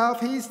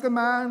himself. He's the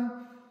man,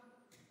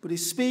 but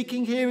he's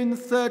speaking here in the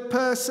third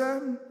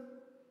person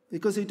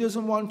because he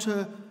doesn't want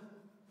to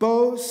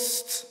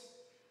boast.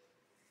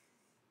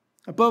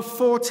 Above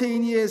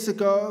 14 years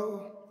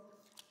ago,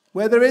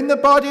 whether in the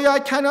body I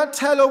cannot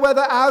tell, or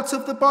whether out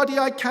of the body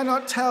I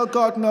cannot tell,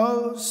 God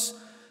knows.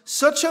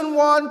 Such an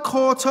one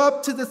caught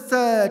up to the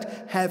third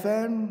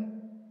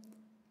heaven.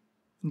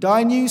 And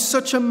I knew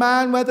such a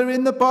man, whether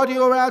in the body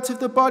or out of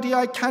the body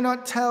I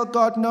cannot tell,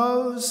 God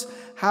knows,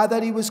 how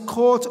that he was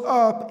caught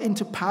up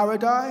into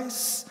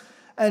paradise,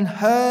 and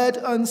heard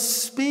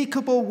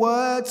unspeakable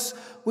words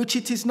which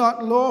it is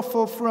not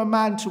lawful for a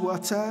man to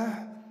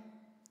utter.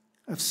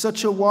 Of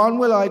such a one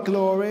will I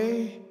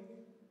glory.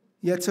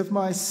 Yet of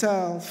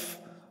myself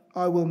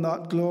I will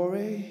not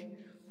glory,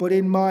 but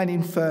in mine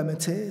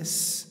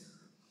infirmities.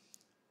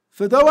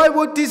 For though I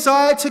would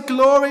desire to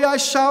glory, I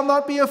shall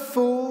not be a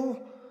fool,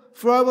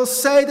 for I will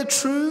say the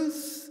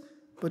truth.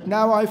 But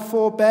now I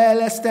forbear,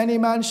 lest any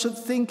man should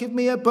think of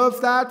me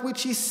above that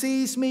which he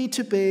sees me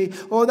to be,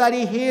 or that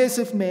he hears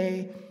of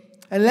me.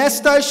 And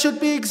lest I should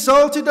be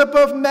exalted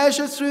above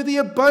measure through the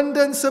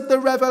abundance of the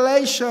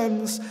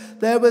revelations,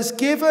 there was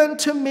given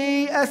to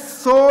me a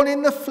thorn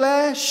in the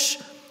flesh,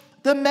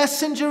 the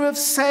messenger of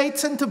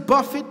Satan to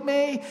buffet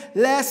me,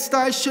 lest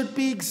I should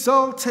be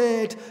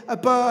exalted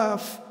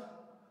above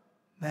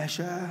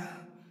measure.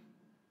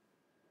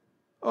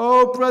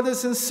 Oh,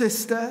 brothers and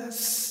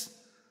sisters,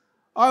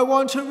 I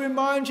want to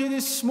remind you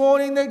this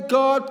morning that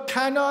God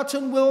cannot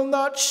and will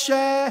not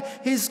share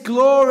his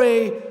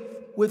glory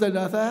with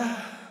another.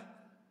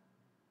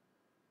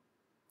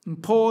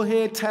 And Paul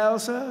here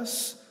tells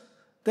us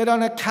that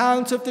on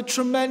account of the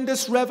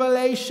tremendous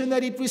revelation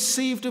that he'd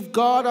received of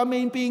God,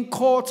 being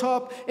caught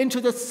up into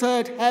the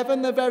third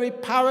heaven, the very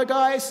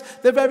paradise,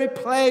 the very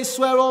place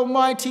where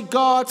Almighty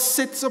God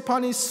sits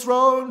upon his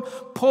throne,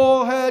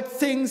 Paul heard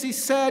things he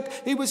said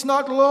it was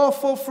not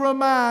lawful for a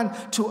man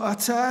to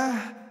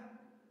utter.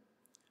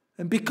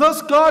 And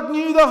because God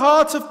knew the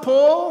heart of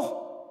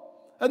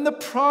Paul and the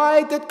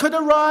pride that could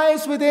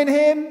arise within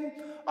him,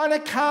 on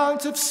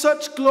account of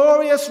such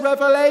glorious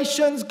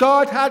revelations,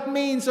 God had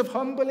means of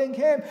humbling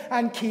him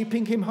and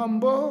keeping him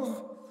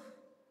humble.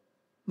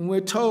 And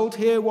we're told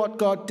here what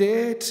God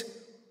did.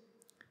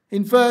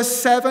 In verse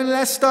 7,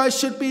 lest I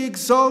should be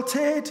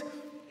exalted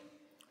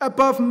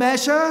above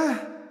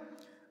measure,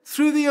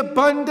 through the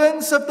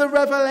abundance of the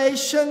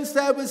revelations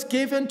there was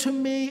given to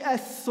me a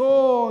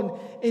thorn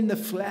in the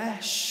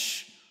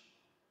flesh,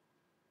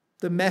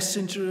 the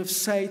messenger of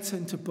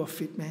Satan to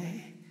buffet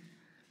me,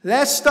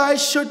 lest I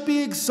should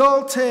be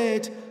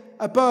exalted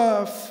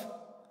above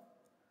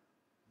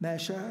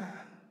measure.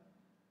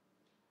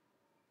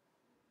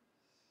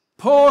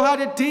 Paul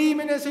had a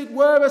demon, as it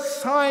were,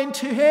 assigned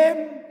to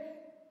him,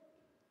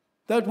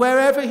 that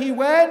wherever he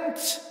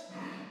went,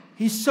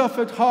 he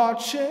suffered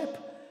hardship,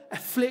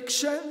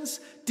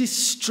 afflictions,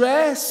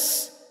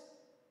 distress.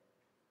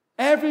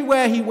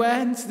 Everywhere he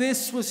went,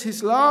 this was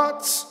his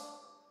lot.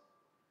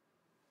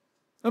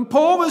 And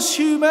Paul was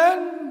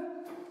human.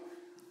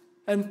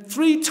 And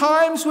 3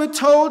 times we're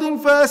told in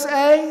verse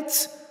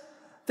 8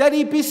 that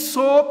he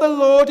besought the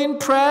Lord in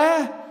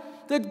prayer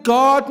that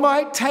God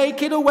might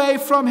take it away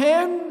from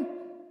him.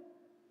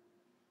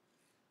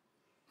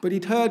 But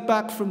he'd heard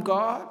back from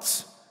God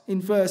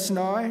in verse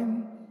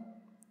 9.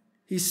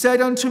 He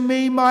said unto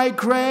me, my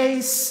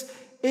grace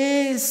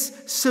is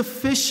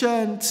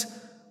sufficient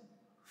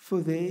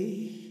for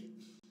thee.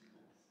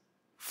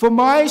 For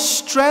my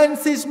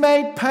strength is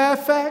made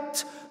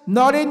perfect,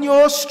 not in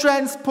your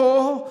strength,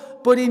 Paul,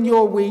 but in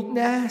your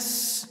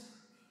weakness.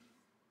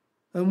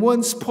 And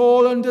once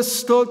Paul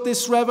understood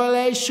this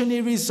revelation,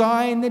 he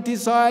resigned the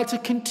desire to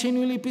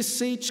continually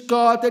beseech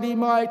God that he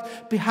might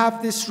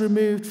have this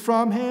removed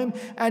from him.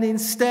 And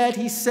instead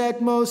he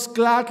said, most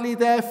gladly,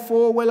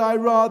 therefore, will I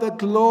rather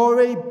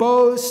glory,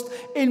 boast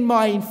in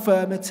my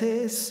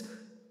infirmities,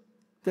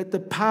 that the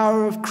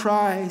power of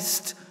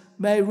Christ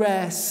may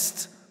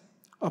rest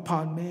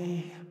upon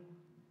me.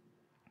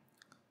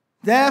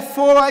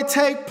 Therefore I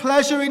take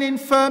pleasure in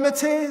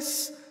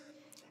infirmities,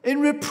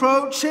 in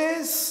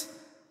reproaches,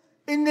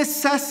 in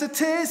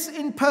necessities,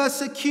 in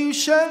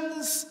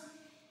persecutions,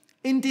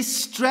 in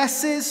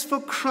distresses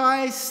for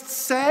Christ's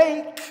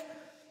sake.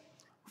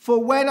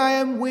 For when I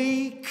am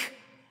weak,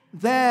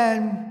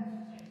 then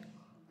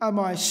am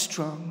I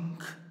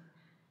strong.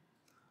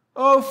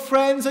 Oh,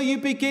 friends, are you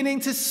beginning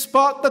to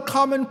spot the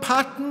common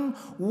pattern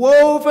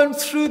woven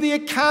through the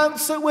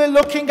accounts that we're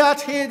looking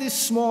at here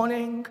this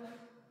morning?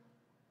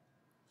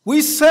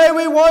 We say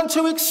we want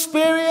to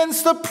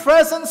experience the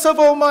presence of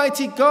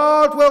Almighty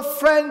God. Well,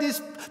 friend,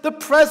 the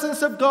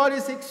presence of God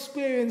is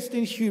experienced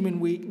in human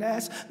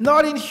weakness,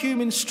 not in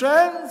human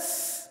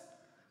strength.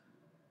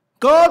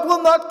 God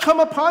will not come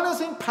upon us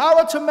in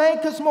power to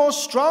make us more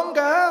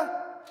stronger.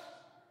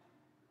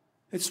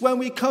 It's when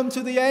we come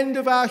to the end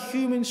of our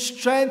human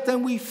strength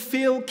and we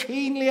feel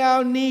keenly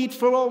our need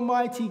for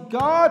Almighty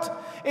God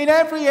in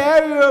every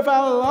area of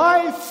our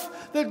life,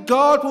 that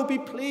God will be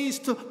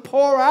pleased to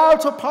pour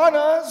out upon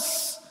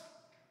us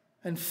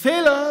and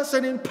fill us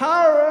and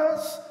empower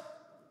us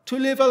to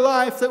live a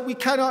life that we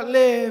cannot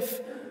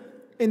live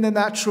in the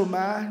natural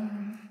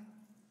man.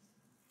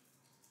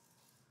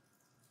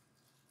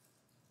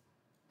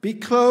 Be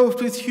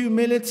clothed with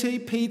humility,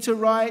 Peter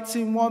writes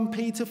in 1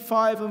 Peter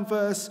 5 and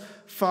verse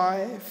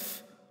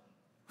 5.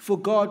 For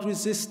God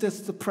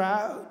resisteth the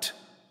proud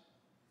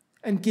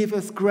and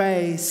giveth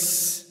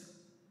grace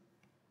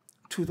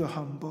to the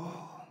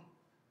humble.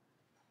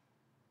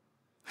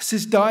 This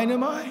is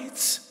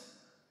dynamite.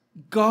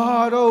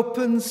 God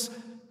opens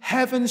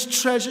heaven's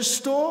treasure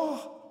store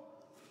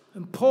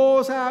and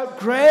pours out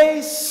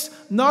grace,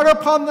 not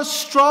upon the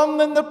strong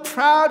and the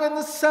proud and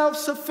the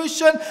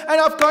self-sufficient,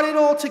 and I've got it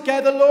all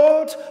together,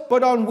 Lord,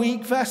 but on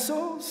weak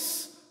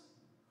vessels,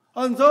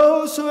 on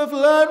those who have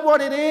learned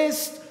what it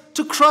is to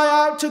to cry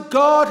out to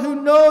God, who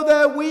know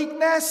their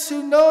weakness,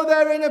 who know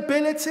their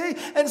inability,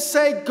 and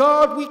say,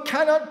 God, we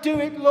cannot do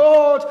it,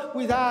 Lord,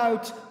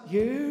 without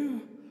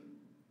you.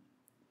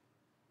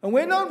 And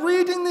we're not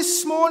reading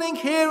this morning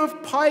here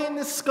of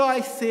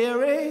pie-in-the-sky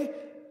theory.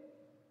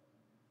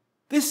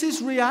 This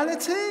is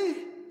reality.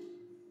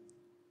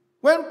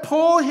 When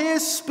Paul here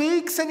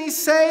speaks and he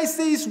says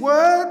these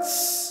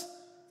words,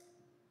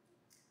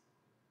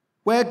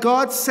 where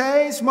God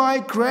says, my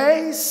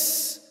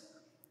grace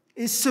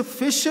is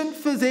sufficient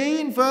for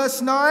thee, in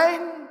verse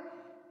 9,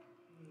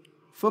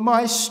 for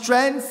my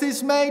strength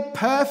is made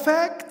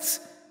perfect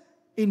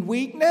in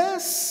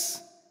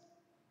weakness.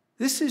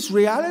 This is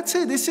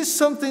reality. This is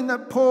something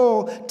that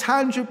Paul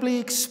tangibly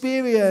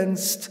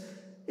experienced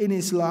in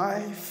his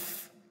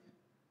life.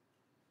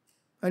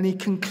 And he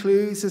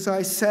concludes, as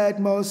I said,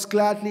 most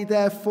gladly,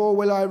 therefore,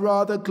 will I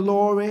rather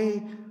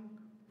glory,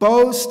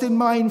 boast in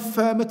my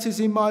infirmities,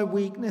 in my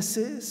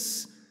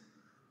weaknesses,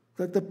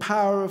 that the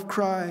power of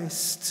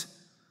Christ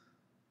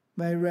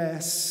may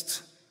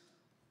rest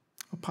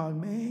upon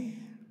me.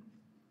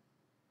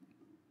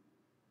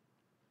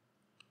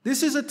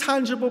 This is a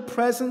tangible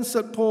presence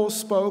that Paul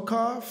spoke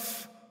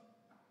of,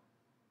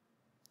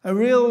 a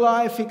real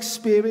life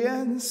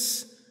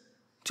experience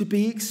to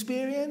be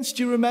experienced.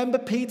 Do you remember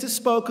Peter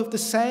spoke of the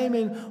same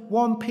in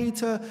 1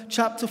 Peter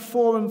chapter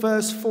 4 and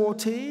verse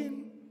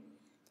 14?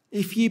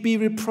 If ye be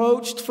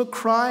reproached for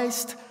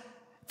Christ,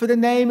 for the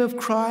name of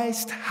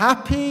Christ,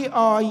 happy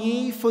are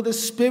ye, for the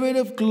Spirit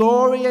of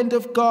glory and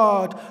of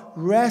God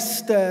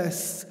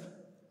resteth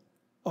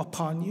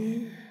upon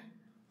you.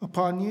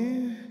 Upon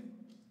you.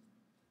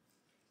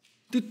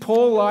 Did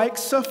Paul like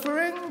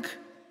suffering?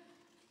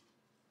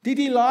 Did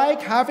he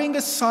like having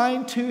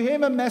assigned to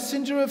him a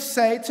messenger of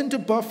Satan to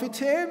buffet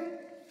him?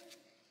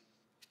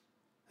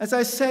 As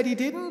I said, he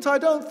didn't. I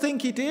don't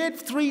think he did.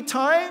 3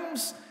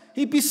 times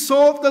he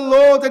besought the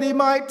Lord that he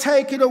might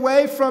take it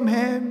away from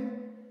him.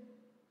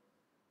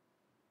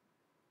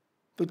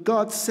 But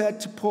God said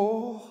to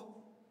Paul,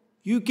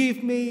 you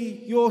give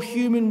me your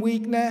human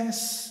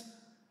weakness,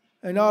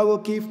 and I will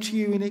give to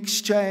you in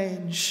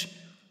exchange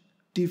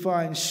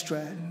divine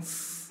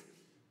strength.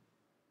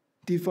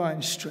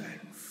 Divine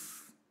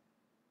strength.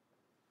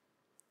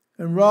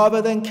 And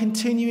rather than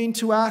continuing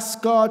to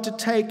ask God to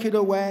take it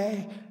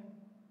away,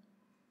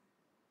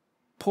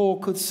 Paul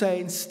could say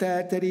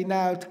instead that he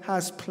now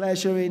has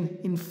pleasure in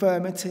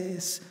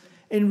infirmities,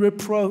 in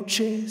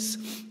reproaches,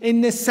 in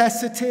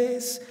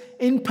necessities,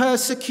 in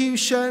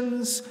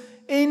persecutions,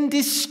 in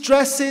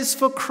distresses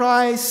for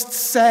Christ's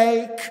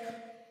sake.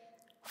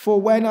 For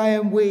when I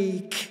am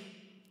weak,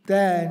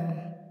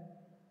 then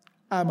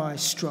am I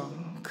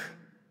strong.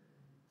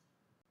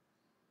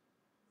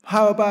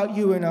 How about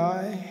you and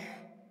I?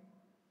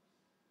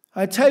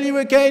 I tell you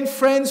again,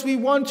 friends, we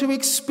want to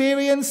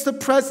experience the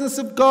presence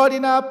of God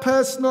in our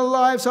personal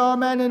lives.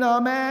 Amen and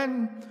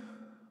amen.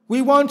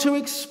 We want to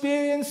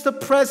experience the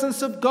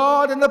presence of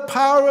God and the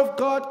power of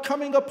God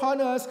coming upon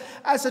us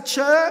as a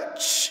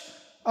church.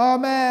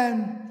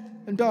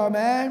 Amen and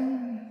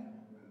amen.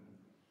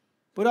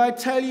 But I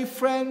tell you,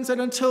 friends, that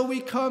until we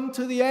come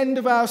to the end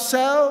of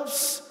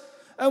ourselves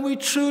and we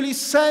truly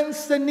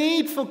sense the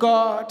need for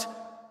God,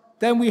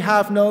 then we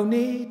have no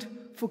need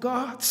for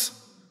God.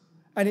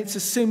 And it's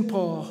as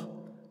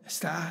simple as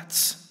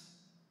that.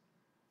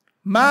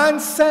 Man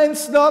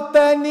sense not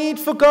their need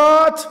for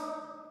God,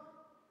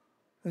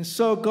 and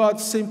so God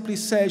simply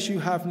says you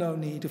have no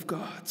need of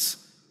God.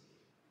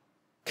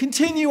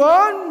 Continue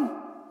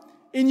on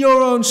in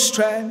your own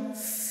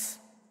strength.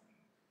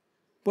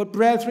 But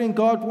brethren,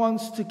 God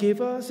wants to give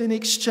us, in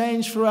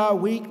exchange for our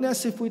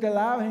weakness, if we'd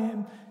allow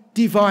him,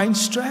 divine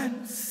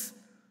strength,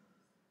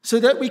 so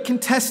that we can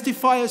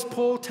testify as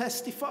Paul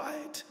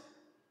testified.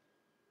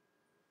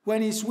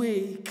 When he's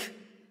weak,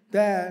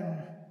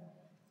 then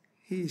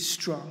he's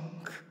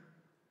strong.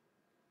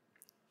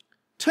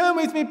 Turn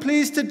with me,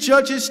 please, to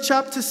Judges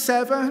chapter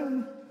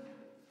 7.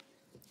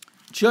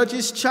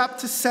 Judges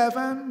chapter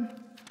 7.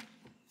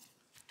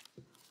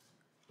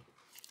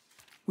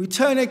 We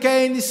turn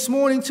again this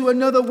morning to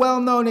another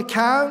well-known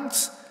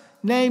account,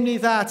 namely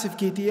that of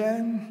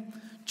Gideon.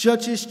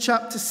 Judges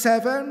chapter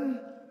 7.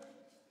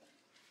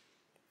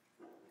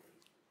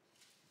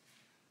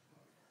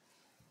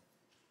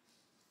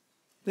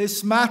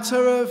 This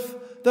matter of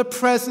the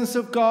presence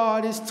of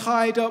God is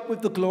tied up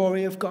with the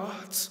glory of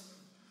God.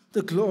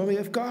 The glory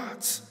of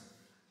God.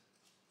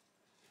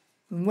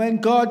 And when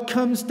God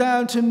comes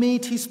down to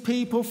meet his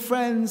people,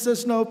 friends,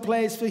 there's no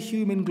place for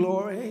human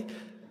glory.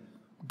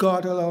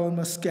 God alone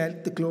must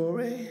get the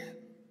glory.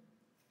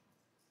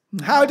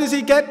 And how does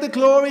he get the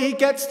glory? He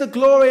gets the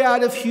glory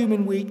out of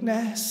human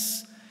weakness.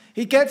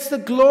 He gets the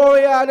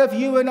glory out of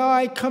you and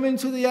I coming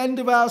to the end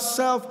of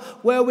ourselves,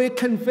 where we're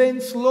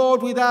convinced,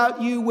 Lord,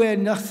 without you we're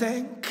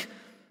nothing.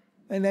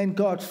 And then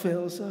God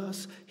fills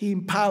us. He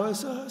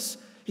empowers us.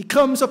 He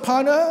comes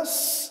upon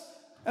us,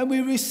 and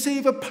we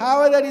receive a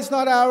power that is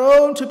not our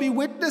own to be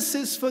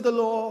witnesses for the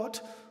Lord.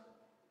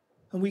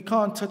 And we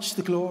can't touch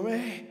the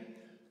glory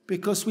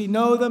because we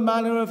know the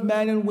manner of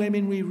men and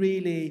women we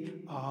really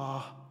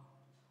are.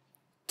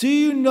 Do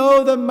you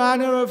know the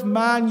manner of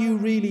man you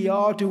really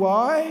are? Do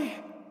I?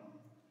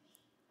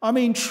 I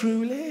mean,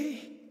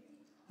 truly,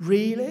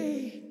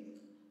 really?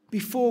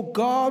 Before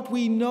God,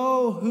 we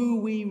know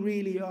who we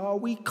really are.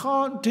 We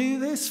can't do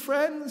this,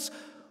 friends.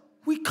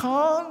 We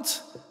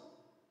can't.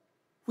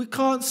 We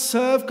can't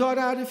serve God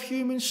out of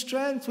human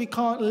strength. We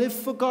can't live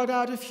for God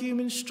out of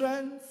human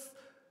strength.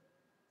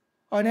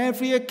 On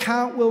every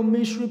account, we'll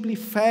miserably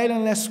fail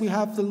unless we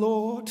have the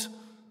Lord.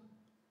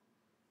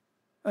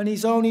 And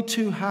he's only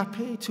too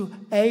happy to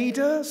aid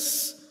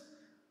us.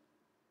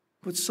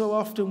 But so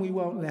often we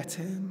won't let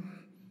him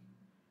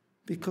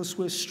because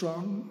we're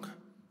strong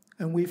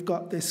and we've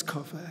got this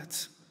covered.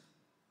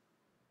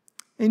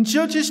 In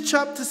Judges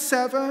chapter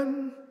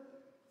 7,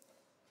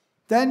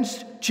 then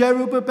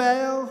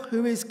Jerubbaal,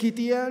 who is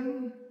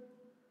Gideon,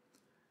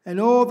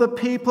 and all the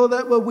people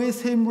that were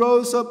with him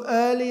rose up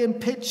early and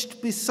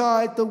pitched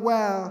beside the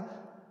well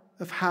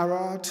of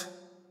Harod,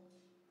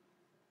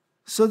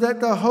 so that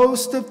the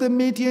host of the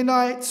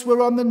Midianites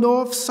were on the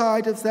north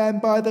side of them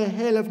by the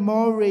hill of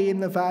Moreh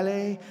in the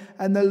valley.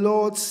 And the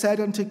Lord said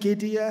unto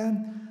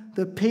Gideon,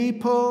 the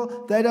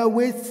people that are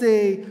with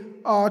thee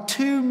are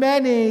too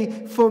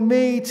many for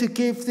me to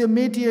give the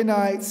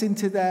Midianites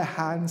into their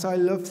hands. I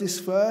love this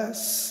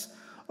verse.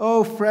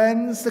 Oh,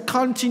 friends, the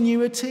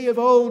continuity of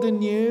old and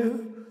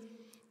new.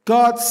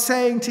 God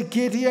saying to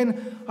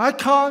Gideon, I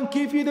can't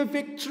give you the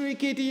victory,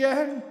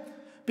 Gideon,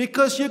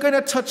 because you're going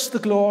to touch the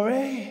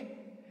glory.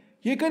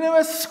 You're going to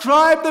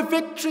ascribe the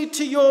victory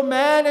to your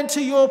men and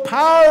to your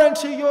power and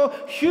to your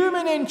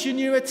human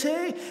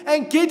ingenuity.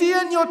 And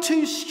Gideon, you're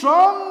too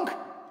strong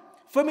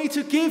for me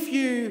to give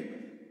you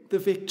the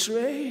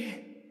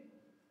victory.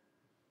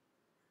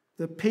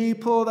 The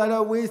people that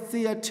are with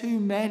thee are too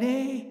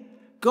many.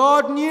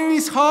 God knew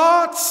his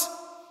heart,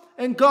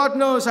 and God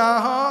knows our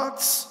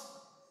hearts.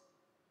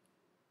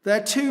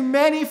 They're too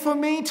many for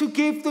me to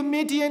give the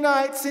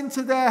Midianites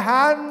into their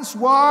hands.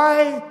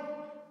 Why?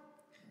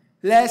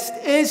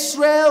 Lest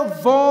Israel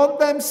vaunt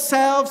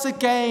themselves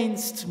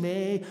against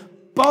me,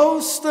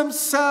 boast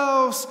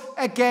themselves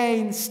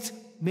against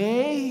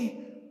me,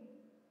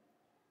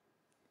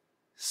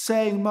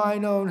 saying,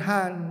 mine own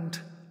hand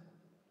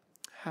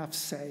hath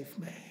saved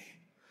me.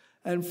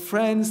 And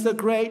friends, the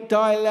great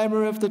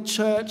dilemma of the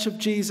Church of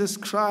Jesus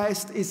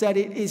Christ is that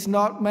it is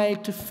not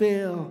made to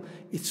feel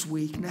its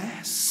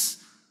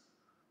weakness.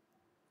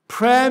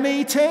 Prayer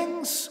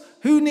meetings,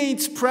 who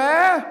needs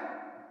prayer?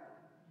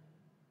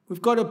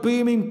 We've got a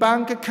booming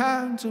bank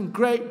account and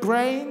great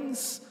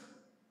brains.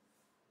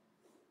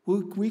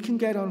 We can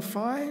get on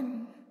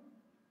fine.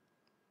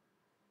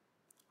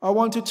 I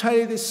want to tell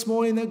you this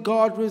morning that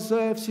God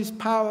reserves his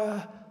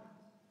power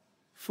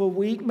for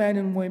weak men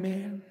and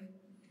women.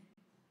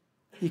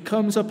 He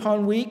comes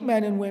upon weak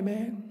men and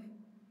women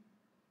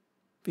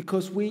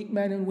because weak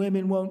men and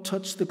women won't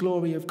touch the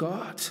glory of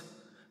God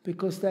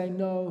because they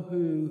know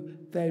who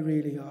they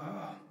really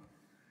are.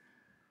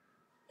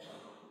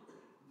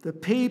 The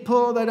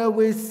people that are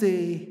with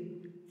thee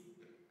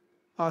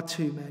are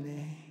too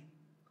many.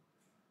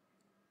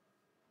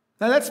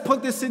 Now let's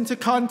put this into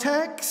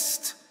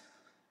context.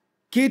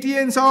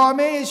 Gideon's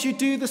army, as you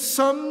do the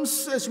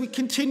sums, as we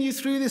continue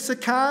through this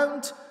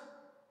account,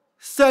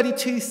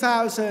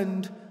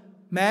 32,000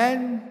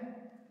 men,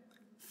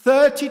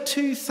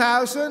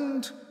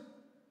 32,000.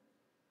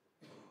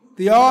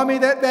 The army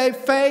that they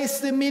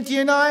faced, the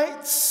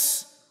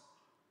Midianites,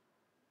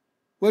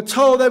 were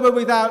told they were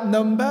without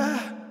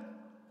number,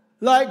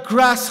 like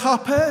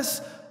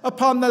grasshoppers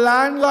upon the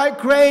land, like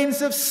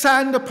grains of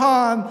sand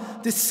upon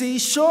the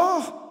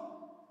seashore.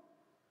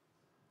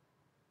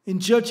 In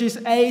Judges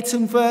 8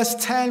 and verse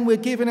 10, we're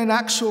given an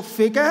actual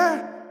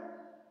figure.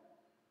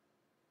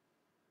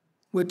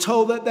 We're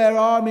told that their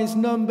armies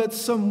numbered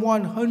some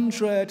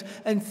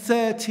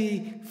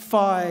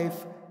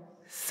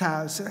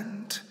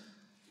 135,000.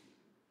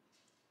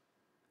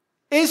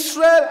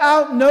 Israel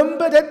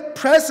outnumbered at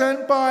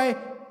present by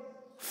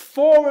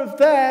 4 of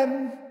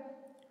them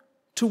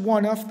to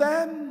 1 of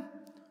them.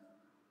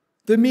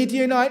 The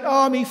Midianite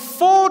army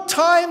 4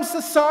 times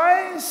the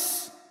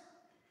size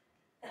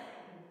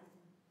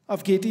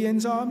of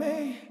Gideon's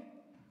army.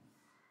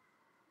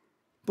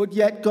 But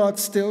yet God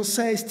still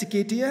says to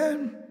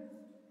Gideon,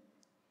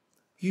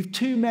 you've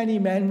too many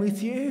men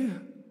with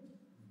you.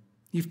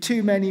 You've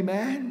too many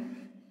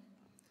men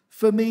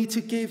for me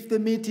to give the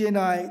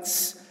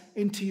Midianites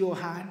into your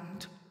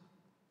hand.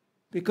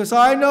 Because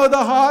I know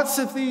the hearts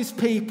of these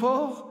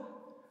people.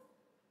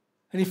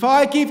 And if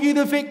I give you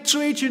the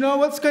victory, do you know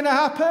what's going to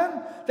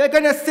happen? They're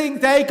going to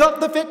think they got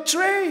the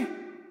victory.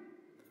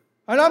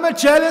 And I'm a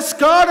jealous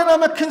God and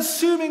I'm a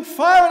consuming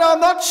fire and I'll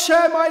not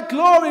share my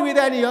glory with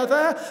any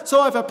other.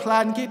 So I have a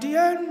plan,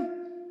 Gideon.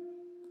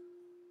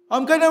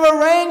 I'm going to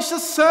arrange the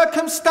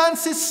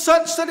circumstances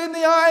such that in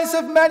the eyes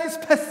of men it's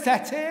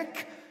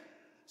pathetic.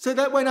 So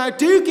that when I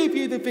do give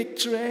you the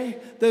victory,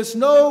 there's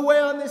no way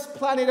on this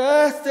planet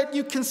Earth that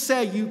you can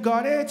say you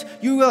got it.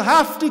 You will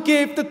have to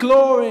give the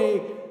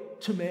glory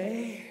to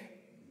me.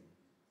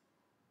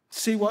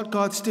 See what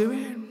God's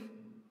doing?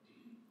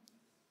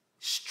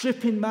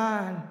 stripping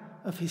man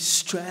of his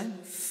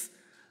strength,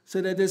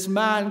 so that as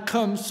man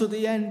comes to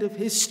the end of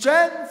his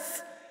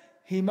strength,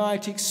 he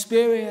might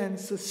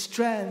experience the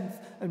strength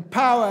and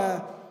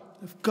power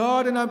of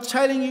God. And I'm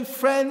telling you,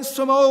 friends,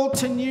 from old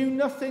to new,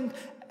 nothing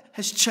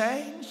has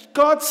changed.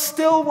 God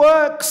still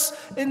works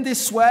in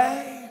this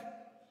way.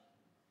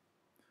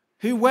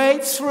 Who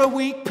waits for a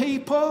weak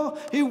people,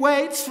 who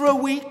waits for a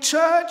weak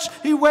church,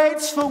 who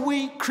waits for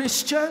weak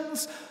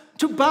Christians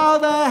to bow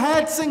their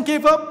heads and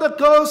give up the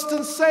ghost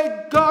and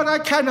say, God, I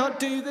cannot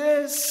do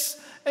this.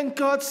 And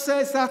God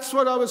says, that's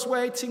what I was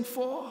waiting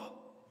for.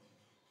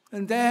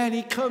 And then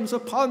he comes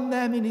upon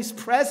them in his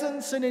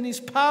presence and in his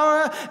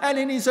power and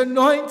in his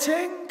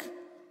anointing.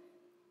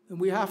 And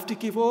we have to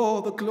give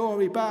all the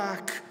glory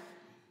back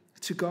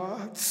to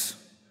God.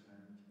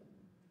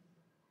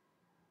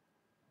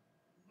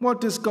 What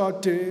does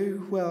God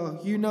do? Well,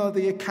 you know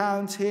the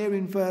account here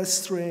in verse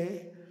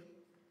 3.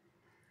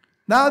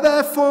 Now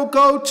therefore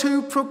go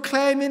to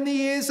proclaim in the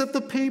ears of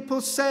the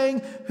people,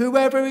 saying,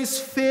 whoever is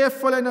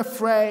fearful and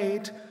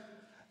afraid,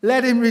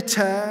 let him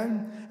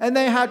return. And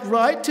they had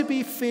right to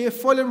be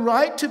fearful and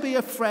right to be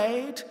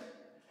afraid.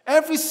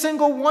 Every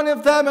single one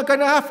of them are going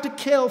to have to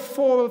kill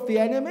 4 of the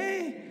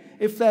enemy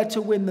if they're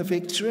to win the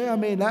victory. I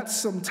mean, that's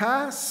some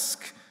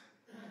task.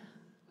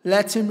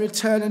 Let him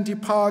return and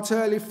depart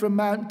early from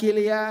Mount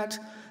Gilead.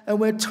 And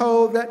we're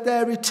told that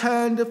there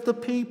returned of the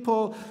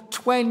people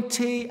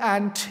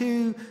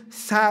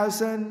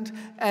 22,000,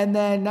 and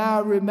there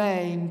now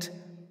remained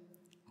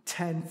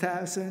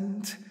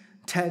 10,000.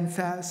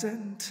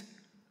 10,000.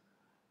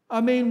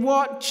 I mean,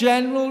 what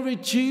general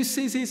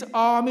reduces his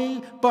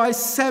army by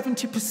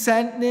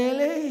 70%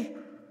 nearly,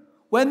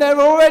 when they're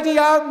already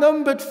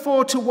outnumbered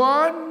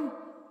 4-1?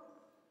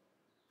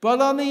 But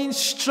on the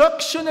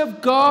instruction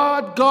of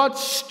God, God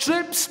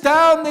strips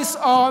down this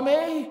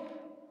army.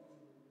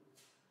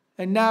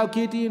 And now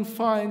Gideon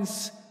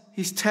finds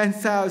his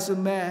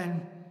 10,000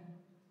 men.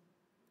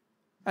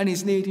 And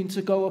he's needing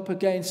to go up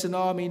against an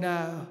army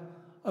now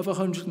of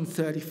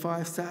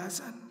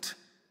 135,000.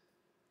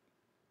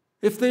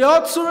 If the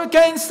odds were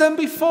against them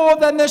before,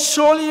 then they're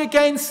surely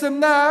against them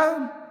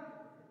now.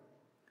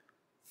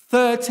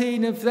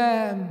 13 of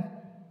them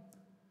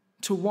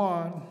to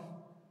 1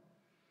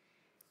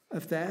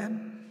 of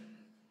them.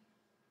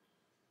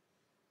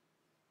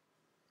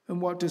 And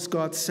what does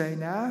God say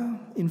now?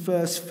 In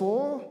verse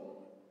 4,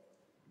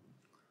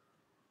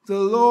 the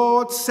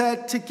Lord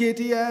said to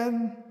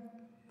Gideon,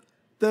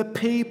 the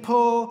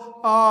people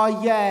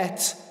are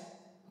yet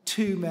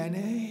too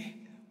many.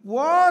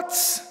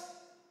 What?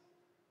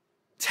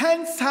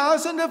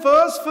 10,000 of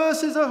us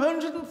versus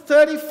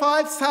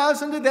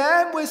 135,000 of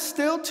them? We're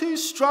still too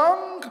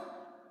strong?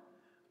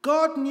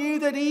 God knew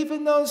that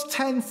even those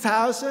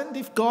 10,000,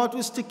 if God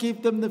was to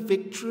give them the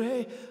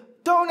victory,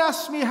 don't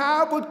ask me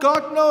how, but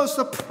God knows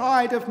the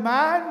pride of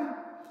man.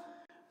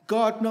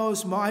 God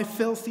knows my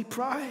filthy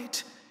pride.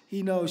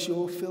 He knows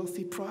your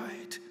filthy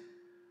pride.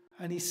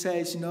 And he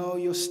says, no,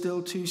 you're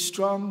still too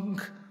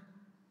strong.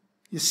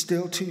 You're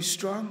still too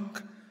strong.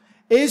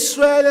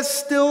 Israel is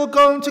still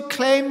going to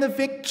claim the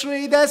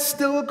victory. They're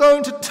still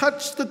going to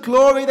touch the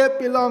glory that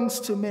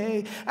belongs to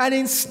me. And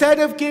instead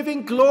of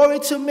giving glory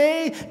to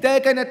me, they're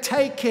going to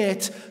take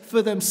it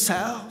for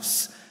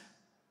themselves.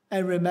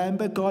 And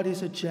remember, God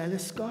is a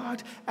jealous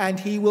God, and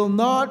he will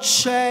not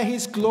share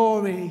his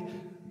glory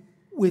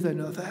with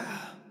another.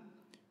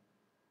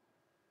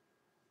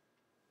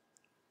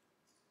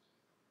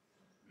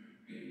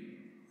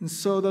 And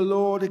so the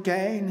Lord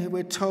again,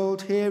 we're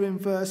told here in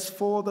verse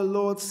 4, the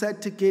Lord said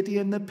to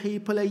Gideon, the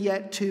people are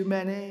yet too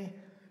many.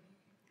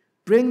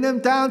 Bring them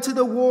down to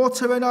the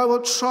water, and I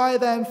will try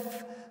them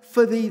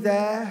for thee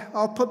there.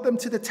 I'll put them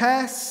to the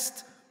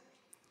test.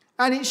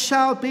 And it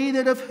shall be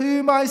that of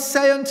whom I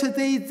say unto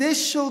thee,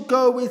 this shall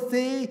go with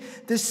thee,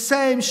 the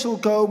same shall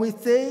go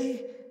with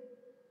thee.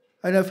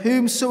 And of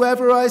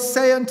whomsoever I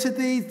say unto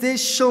thee,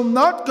 this shall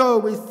not go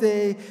with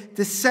thee,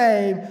 the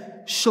same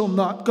shall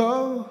not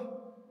go.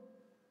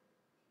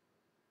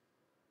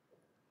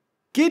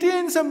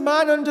 Gideon's a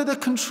man under the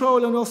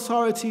control and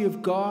authority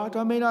of God.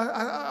 I mean,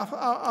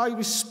 I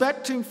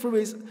respect him for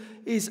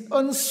his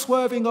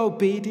unswerving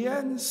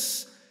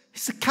obedience.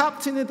 He's the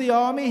captain of the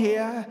army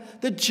here,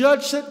 the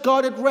judge that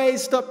God had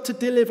raised up to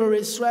deliver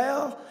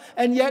Israel.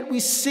 And yet we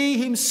see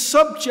him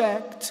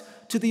subject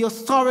to the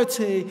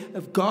authority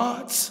of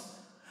God.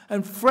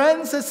 And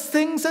friends, there's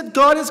things that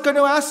God is going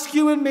to ask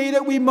you and me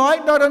that we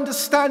might not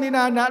understand in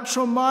our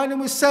natural mind.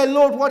 And we say,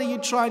 Lord, what are you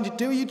trying to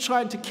do? Are you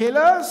trying to kill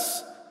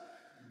us?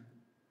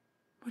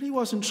 But he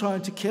wasn't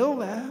trying to kill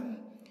them.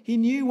 He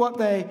knew what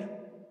they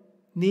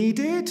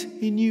needed.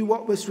 He knew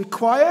what was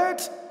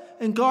required.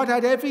 And God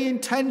had every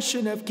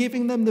intention of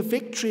giving them the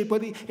victory,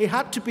 but it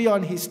had to be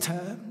on his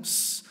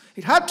terms.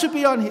 It had to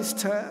be on his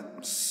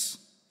terms.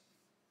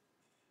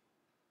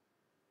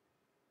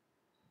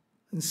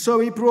 And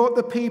so he brought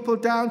the people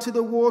down to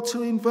the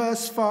water in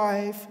verse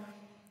 5.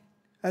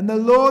 And the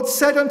Lord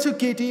said unto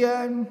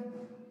Gideon,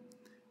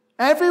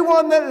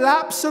 everyone that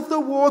laps of the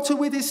water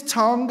with his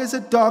tongue as a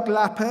dog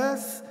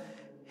lappeth,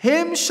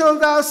 him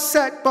shalt thou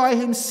set by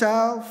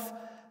himself.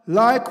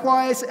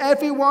 Likewise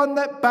everyone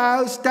that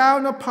bows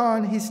down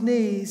upon his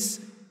knees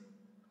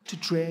to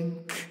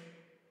drink.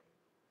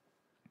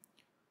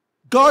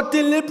 God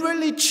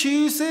deliberately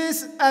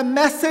chooses a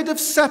method of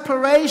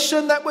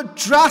separation that would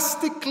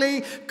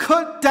drastically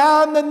cut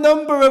down the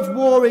number of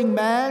warring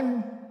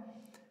men.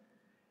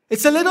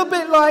 It's a little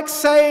bit like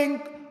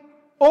saying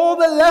all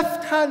the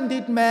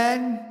left-handed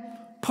men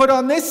put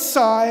on this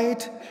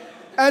side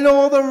and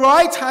all the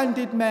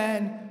right-handed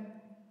men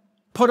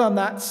put on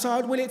that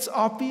side. Well, it's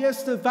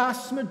obvious the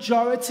vast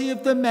majority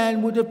of the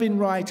men would have been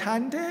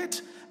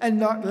right-handed and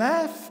not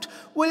left.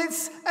 Well,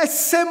 it's a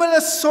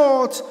similar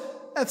sort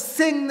of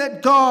thing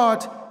that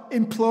God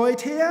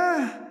employed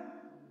here.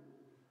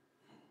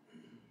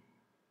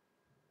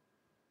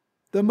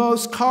 The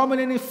most common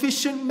and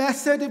efficient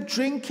method of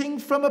drinking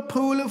from a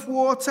pool of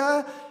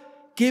water,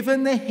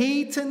 given the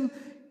heat and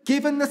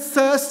given the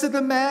thirst of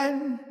the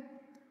men,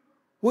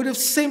 would have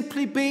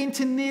simply been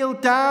to kneel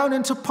down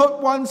and to put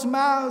one's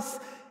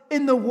mouth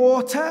in the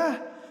water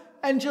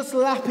and just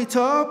lap it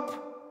up,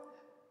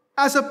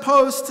 as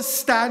opposed to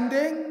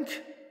standing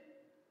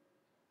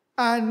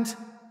and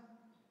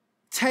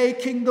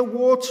taking the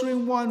water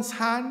in one's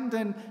hand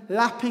and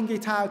lapping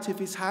it out of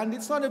his hand.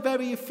 It's not a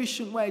very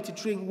efficient way to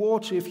drink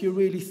water if you're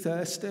really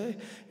thirsty.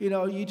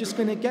 You're just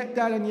going to get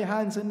down on your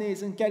hands and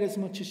knees and get as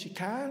much as you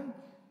can.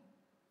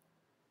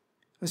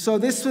 And so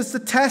this was the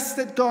test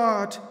that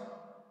God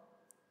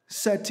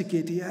said to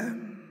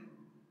Gideon.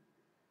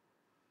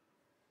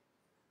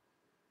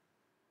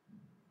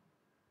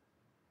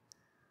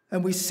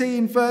 And we see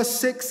in verse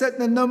 6 that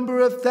the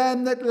number of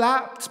them that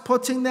lapped,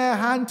 putting their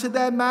hand to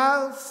their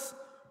mouths,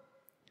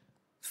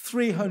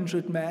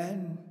 300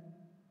 men.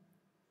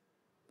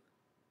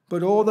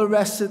 But all the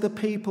rest of the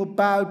people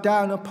bowed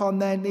down upon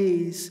their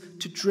knees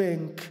to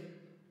drink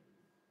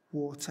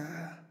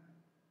water.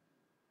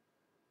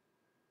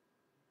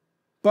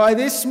 By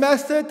this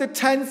method, the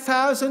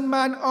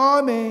 10,000-man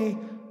army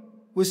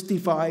was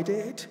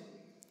divided.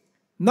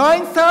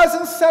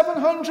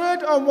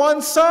 9,700 on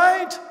one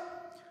side,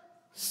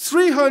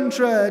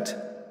 300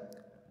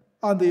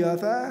 on the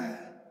other.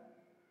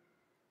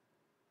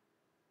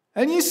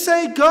 And you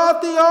say,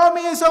 God, the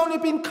army has only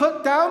been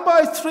cut down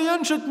by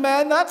 300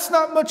 men. That's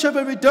not much of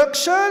a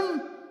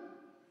reduction.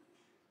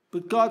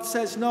 But God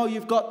says, no,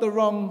 you've got it the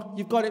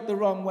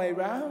wrong way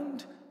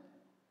round.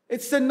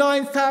 It's the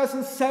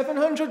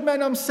 9,700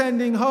 men I'm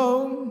sending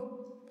home.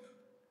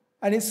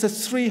 And it's the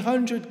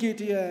 300,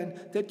 Gideon,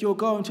 that you're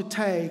going to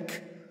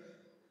take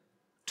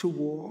to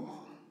war.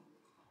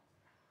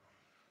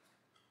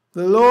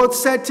 The Lord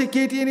said to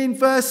Gideon in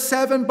verse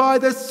 7, by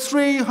the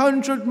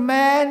 300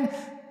 men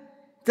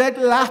that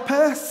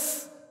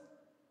lappeth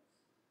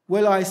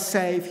will I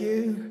save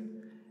you,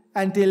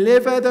 and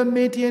deliver the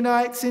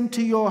Midianites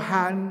into your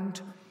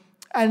hand,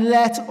 and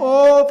let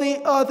all the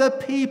other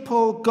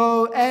people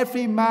go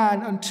every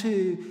man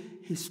unto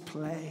his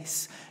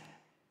place.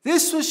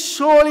 This was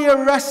surely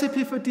a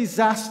recipe for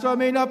disaster. I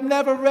mean, I've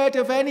never read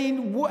of any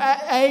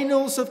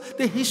annals of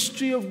the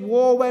history of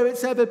war where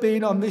it's ever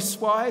been on this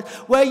wise,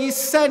 where you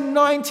send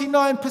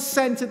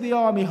 99% of the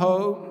army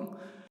home.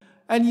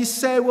 And you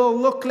say, well,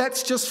 look,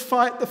 let's just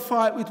fight the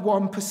fight with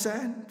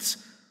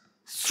 1%.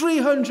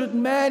 300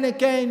 men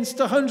against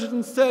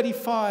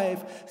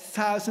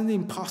 135,000,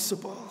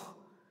 impossible.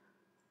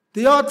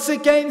 The odds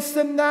against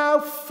them now,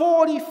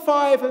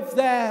 45 of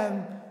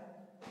them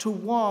to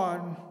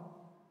 1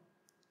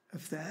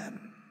 of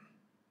them.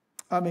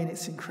 I mean,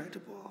 it's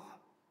incredible.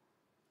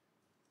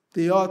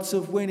 The odds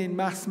of winning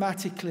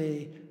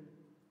mathematically,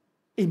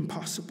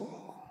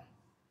 impossible.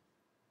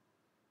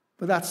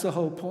 But that's the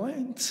whole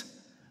point.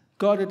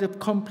 God had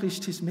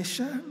accomplished his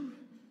mission.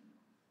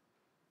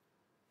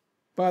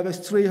 By the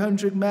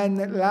 300 men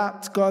that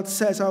lapped, God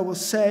says, I will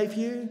save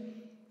you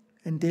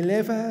and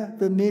deliver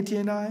the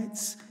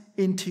Midianites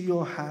into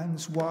your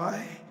hands.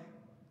 Why?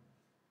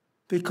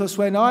 Because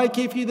when I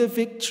give you the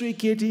victory,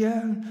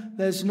 Gideon,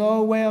 there's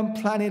no way on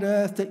planet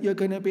Earth that you're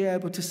going to be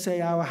able to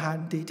say, our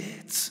hand did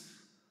it.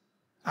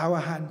 Our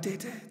hand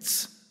did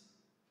it.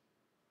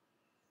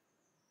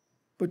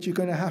 But you're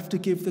going to have to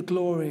give the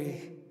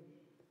glory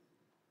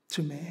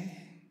to me.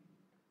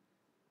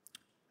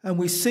 And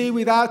we see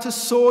without a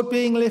sword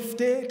being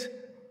lifted,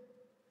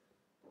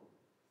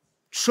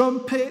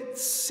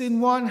 trumpets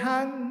in one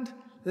hand,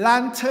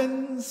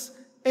 lanterns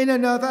in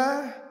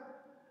another,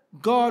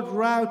 God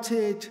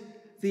routed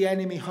the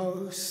enemy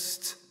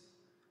host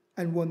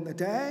and won the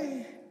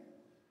day.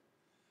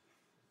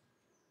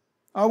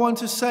 I want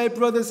to say,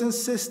 brothers and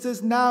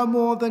sisters, now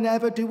more than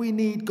ever do we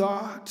need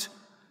God.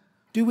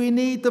 Do we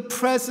need the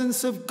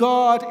presence of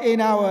God in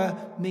our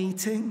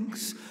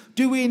meetings?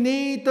 Do we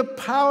need the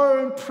power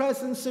and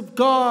presence of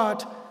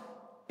God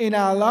in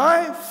our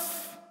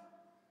life?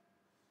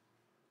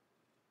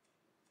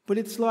 But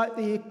it's like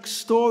the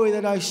story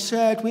that I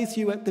shared with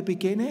you at the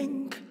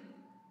beginning.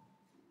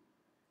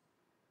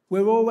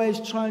 We're always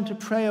trying to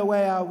pray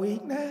away our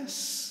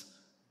weakness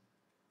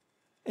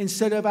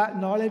instead of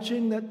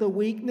acknowledging that the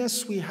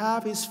weakness we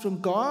have is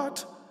from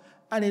God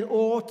and it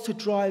ought to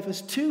drive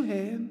us to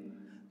him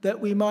that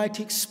we might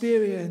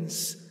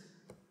experience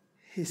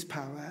his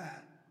power.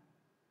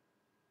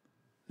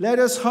 Let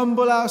us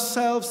humble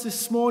ourselves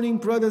this morning,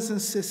 brothers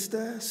and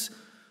sisters.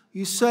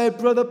 You say,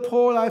 Brother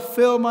Paul, I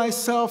feel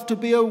myself to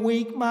be a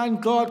weak man.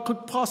 God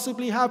could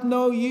possibly have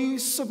no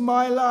use of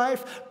my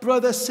life.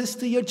 Brother,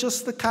 sister, you're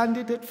just the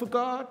candidate for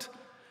God.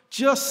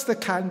 Just the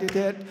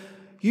candidate.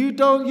 You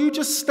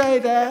just stay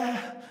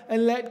there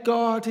and let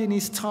God in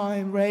his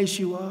time raise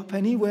you up,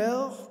 and he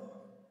will.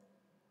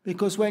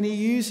 Because when he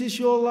uses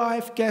your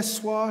life,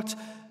 guess what?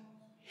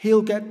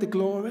 He'll get the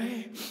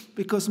glory,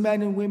 because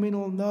men and women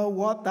will know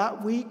what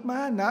that weak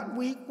man, that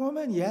weak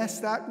woman, yes,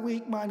 that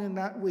weak man and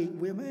that weak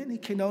woman,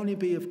 it can only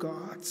be of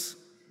God's.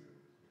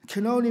 It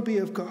can only be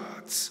of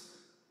God's.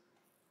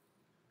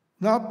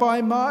 Not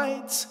by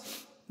might,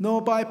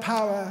 nor by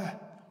power,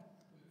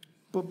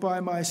 but by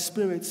my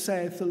Spirit,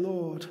 saith the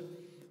Lord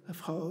of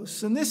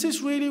hosts. And this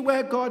is really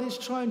where God is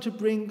trying to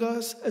bring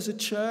us as a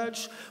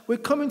church. We're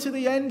coming to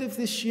the end of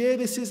this year.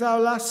 This is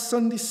our last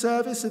Sunday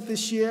service of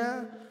this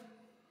year.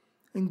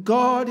 And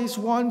God is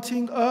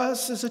wanting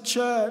us as a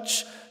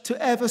church to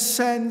ever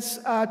sense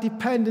our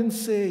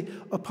dependency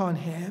upon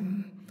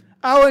him,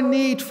 our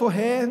need for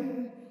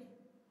him.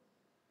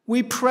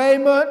 We pray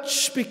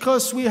much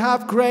because we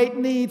have great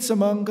needs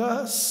among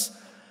us.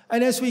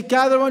 And as we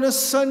gather on a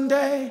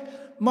Sunday,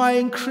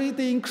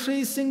 the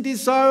increasing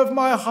desire of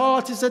my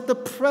heart is that the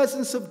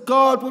presence of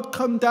God would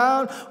come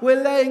down.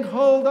 We're laying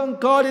hold on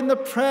God in the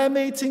prayer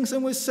meetings,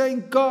 and we're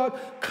saying, God,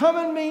 come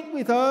and meet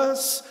with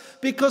us,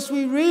 because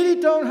we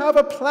really don't have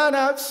a plan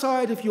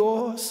outside of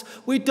yours.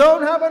 We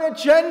don't have an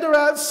agenda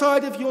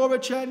outside of your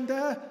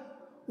agenda.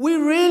 We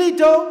really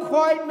don't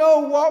quite know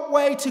what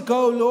way to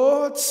go,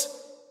 Lord.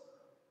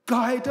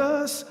 Guide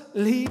us,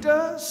 lead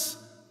us.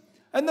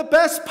 And the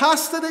best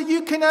pastor that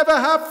you can ever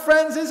have,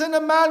 friends, isn't a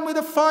man with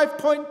a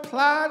 5-point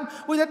plan,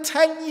 with a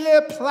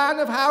 10-year plan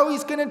of how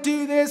he's going to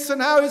do this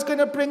and how he's going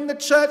to bring the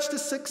church to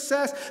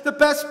success. The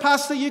best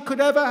pastor you could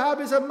ever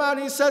have is a man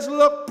who says,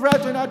 look,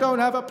 brethren, I don't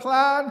have a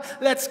plan.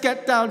 Let's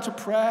get down to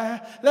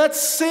prayer. Let's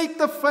seek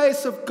the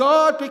face of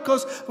God,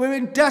 because we're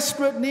in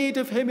desperate need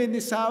of him in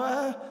this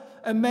hour.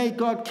 And may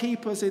God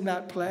keep us in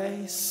that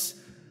place,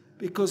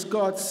 because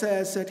God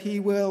says that he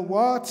will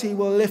what? He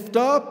will lift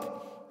up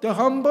the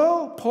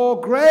humble,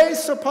 pour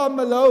grace upon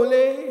the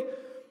lowly,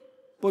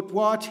 but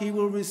what? He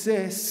will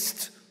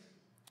resist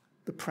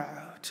the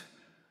proud.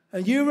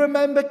 And you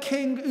remember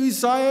King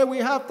Uzziah, we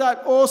have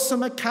that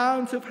awesome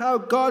account of how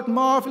God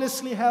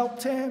marvelously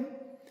helped him.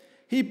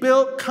 He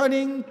built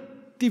cunning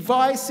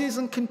devices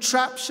and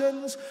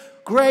contraptions,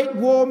 great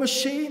war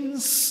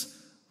machines.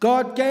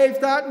 God gave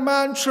that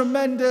man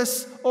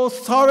tremendous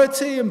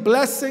authority and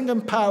blessing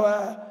and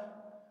power.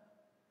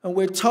 And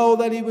we're told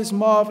that he was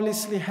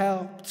marvelously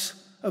helped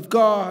of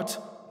God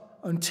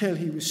until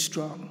he was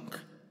strong.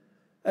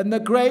 And the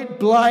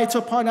great blight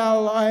upon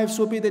our lives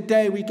will be the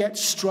day we get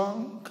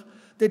strong.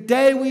 The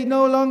day we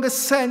no longer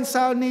sense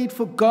our need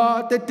for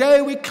God. The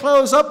day we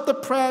close up the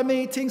prayer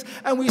meetings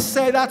and we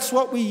say that's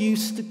what we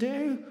used to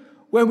do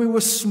when we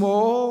were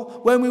small,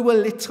 when we were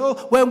little,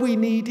 when we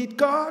needed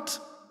God.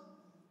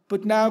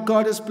 But now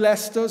God has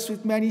blessed us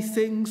with many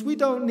things. We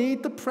don't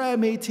need the prayer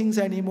meetings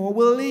anymore.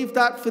 We'll leave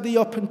that for the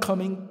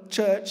up-and-coming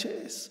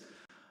churches.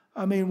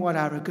 I mean, what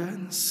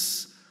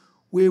arrogance.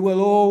 We will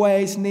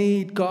always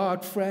need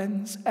God,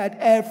 friends. At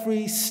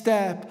every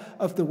step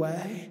of the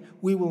way,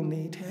 we will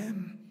need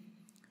him.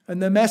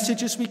 And the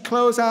message as we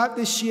close out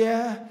this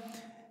year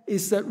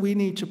is that we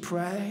need to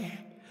pray,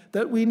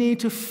 that we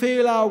need to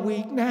feel our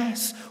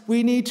weakness.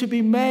 We need to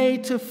be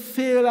made to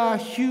feel our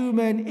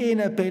human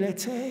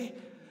inability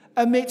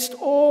amidst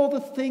all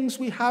the things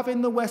we have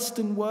in the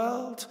Western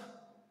world.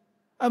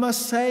 Am I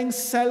saying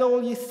sell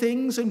all your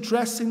things and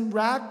dress in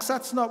rags?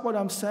 That's not what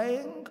I'm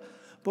saying.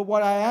 But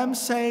what I am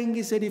saying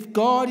is that if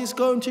God is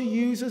going to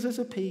use us as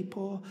a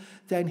people,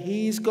 then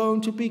he's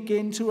going to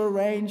begin to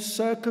arrange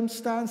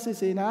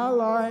circumstances in our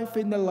life,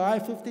 in the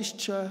life of this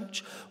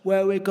church,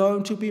 where we're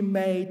going to be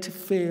made to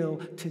feel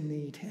to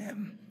need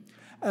him.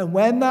 And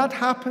when that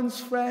happens,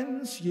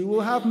 friends, you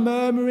will have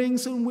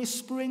murmurings and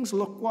whisperings.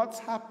 Look what's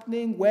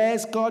happening.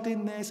 Where's God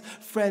in this?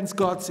 Friends,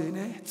 God's in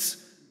it.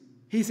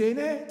 He's in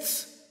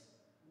it.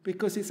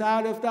 Because it's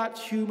out of that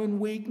human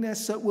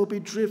weakness that we'll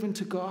be driven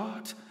to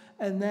God,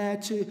 and there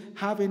to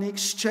have in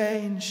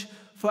exchange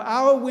for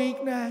our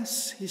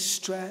weakness his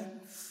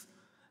strength.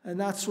 And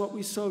that's what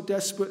we so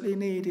desperately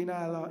need in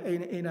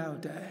our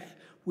day.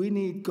 We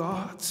need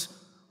God.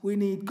 We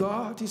need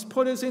God. He's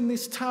put us in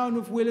this town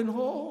of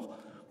Willenhall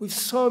with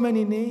so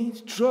many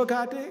needs. Drug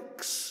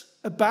addicts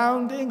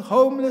abounding,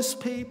 homeless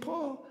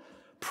people,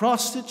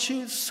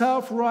 prostitutes,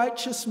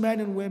 self-righteous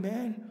men and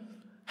women.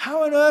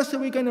 How on earth are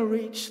we going to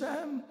reach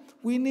them?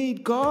 We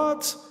need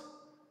God.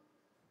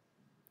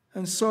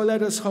 And so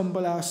let us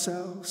humble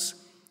ourselves.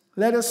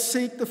 Let us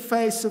seek the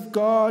face of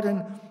God,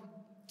 and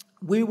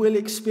we will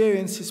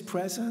experience his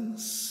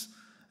presence,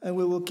 and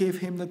we will give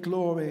him the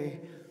glory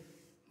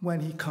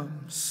when he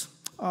comes.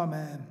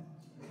 Amen.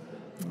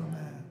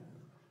 Amen.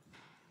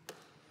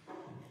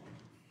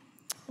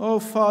 Oh,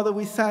 Father,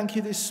 we thank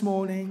you this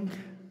morning.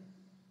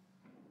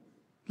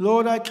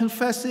 Lord, I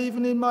confess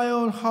even in my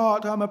own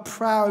heart I'm a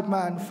proud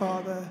man,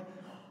 Father.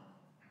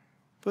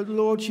 But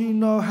Lord, you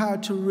know how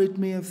to rid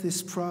me of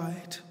this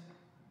pride,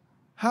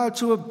 how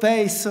to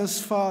abase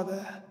us,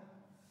 Father,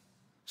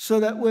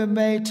 so that we're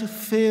made to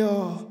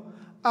feel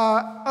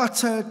our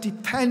utter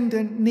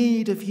dependent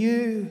need of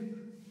you.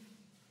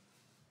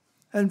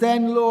 And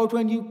then, Lord,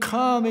 when you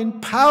come in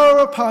power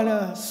upon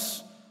us,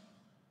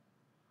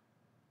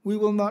 we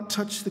will not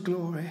touch the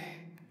glory.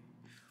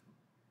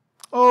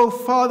 Oh,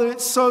 Father,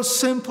 it's so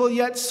simple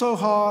yet so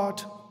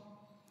hard.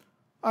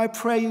 I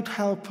pray you'd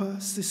help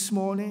us this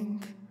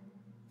morning.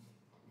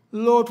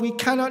 Lord, we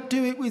cannot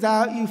do it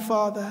without you,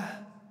 Father.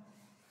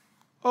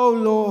 Oh,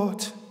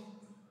 Lord,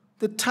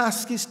 the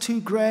task is too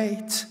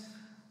great,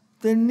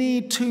 the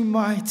need too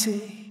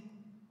mighty.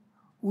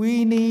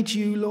 We need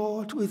you,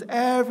 Lord, with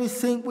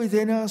everything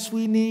within us.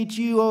 We need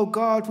you, oh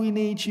God, we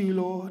need you,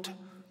 Lord.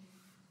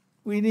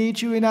 We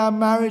need you in our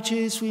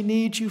marriages. We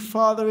need you,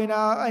 Father, in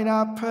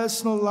our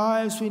personal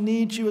lives. We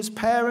need you as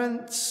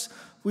parents.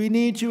 We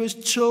need you as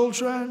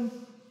children.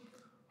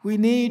 We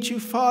need you,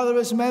 Father,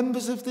 as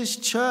members of this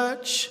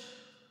church,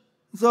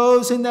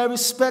 those in their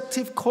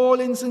respective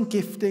callings and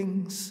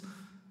giftings.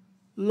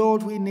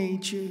 Lord, we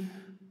need you.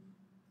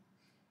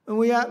 And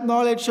we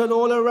acknowledge that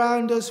all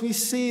around us we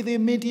see the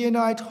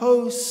Midianite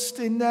host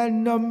in their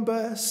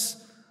numbers,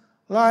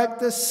 like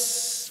the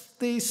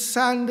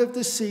sand of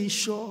the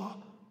seashore.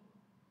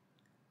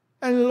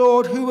 And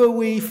Lord, who are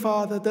we,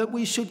 Father, that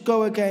we should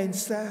go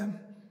against them?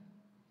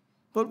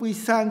 But we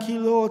thank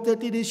you, Lord,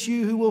 that it is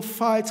you who will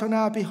fight on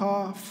our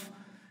behalf.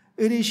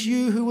 It is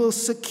you who will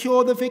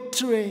secure the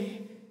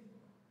victory.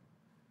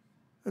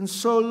 And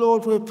so,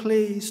 Lord, we're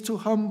pleased to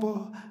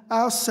humble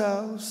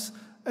ourselves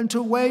and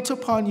to wait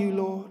upon you,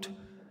 Lord,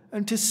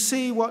 and to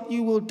see what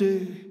you will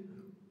do.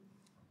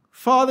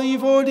 Father,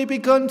 you've already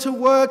begun to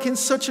work in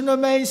such an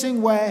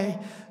amazing way.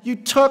 You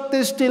took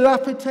this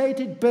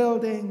dilapidated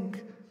building,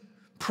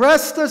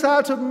 pressed us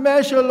out of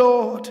measure,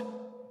 Lord,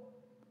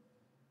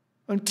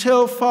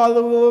 until,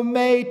 Father, we were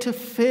made to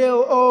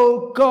feel,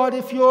 oh God,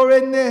 if you're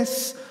in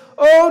this,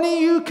 only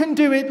you can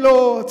do it,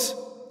 Lord.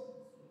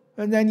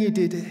 And then you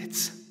did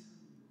it.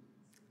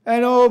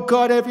 And oh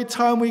God, every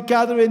time we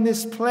gather in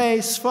this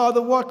place,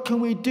 Father, what can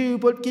we do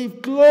but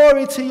give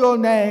glory to your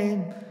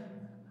name?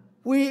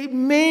 We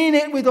mean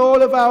it with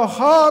all of our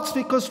hearts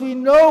because we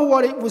know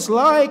what it was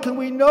like and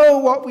we know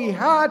what we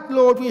had,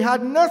 Lord. We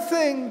had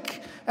nothing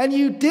and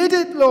you did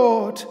it,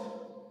 Lord.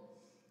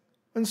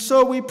 And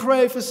so we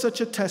pray for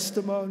such a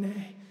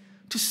testimony,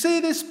 to see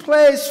this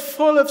place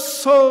full of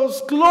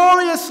souls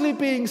gloriously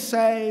being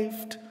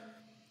saved,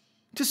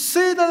 to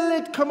see the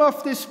lid come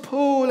off this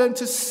pool and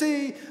to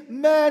see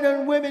men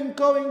and women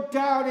going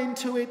down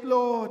into it,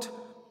 Lord.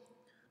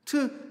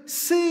 To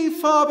see,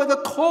 Father, the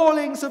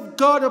callings of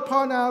God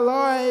upon our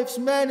lives,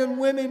 men and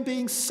women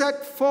being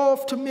set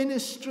forth to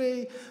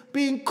ministry,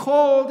 being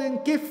called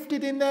and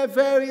gifted in their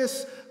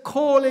various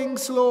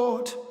callings,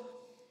 Lord.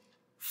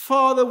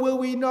 Father, will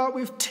we not,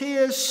 with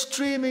tears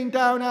streaming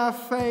down our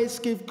face,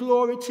 give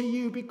glory to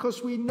you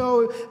because we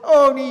know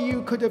only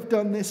you could have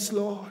done this,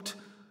 Lord.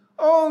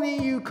 Only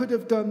you could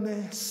have done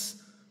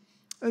this.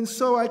 And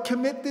so I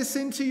commit this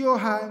into your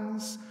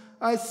hands.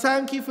 I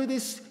thank you for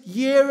this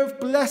year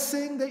of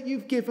blessing that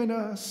you've given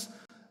us.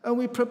 And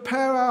we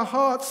prepare our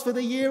hearts for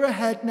the year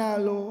ahead now,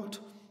 Lord,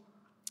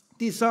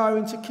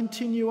 desiring to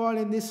continue on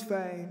in this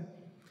vein.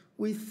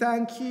 We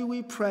thank you,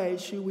 we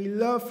praise you, we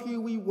love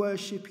you, we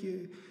worship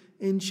you.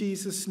 In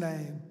Jesus'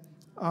 name,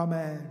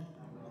 amen.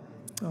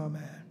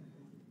 Amen.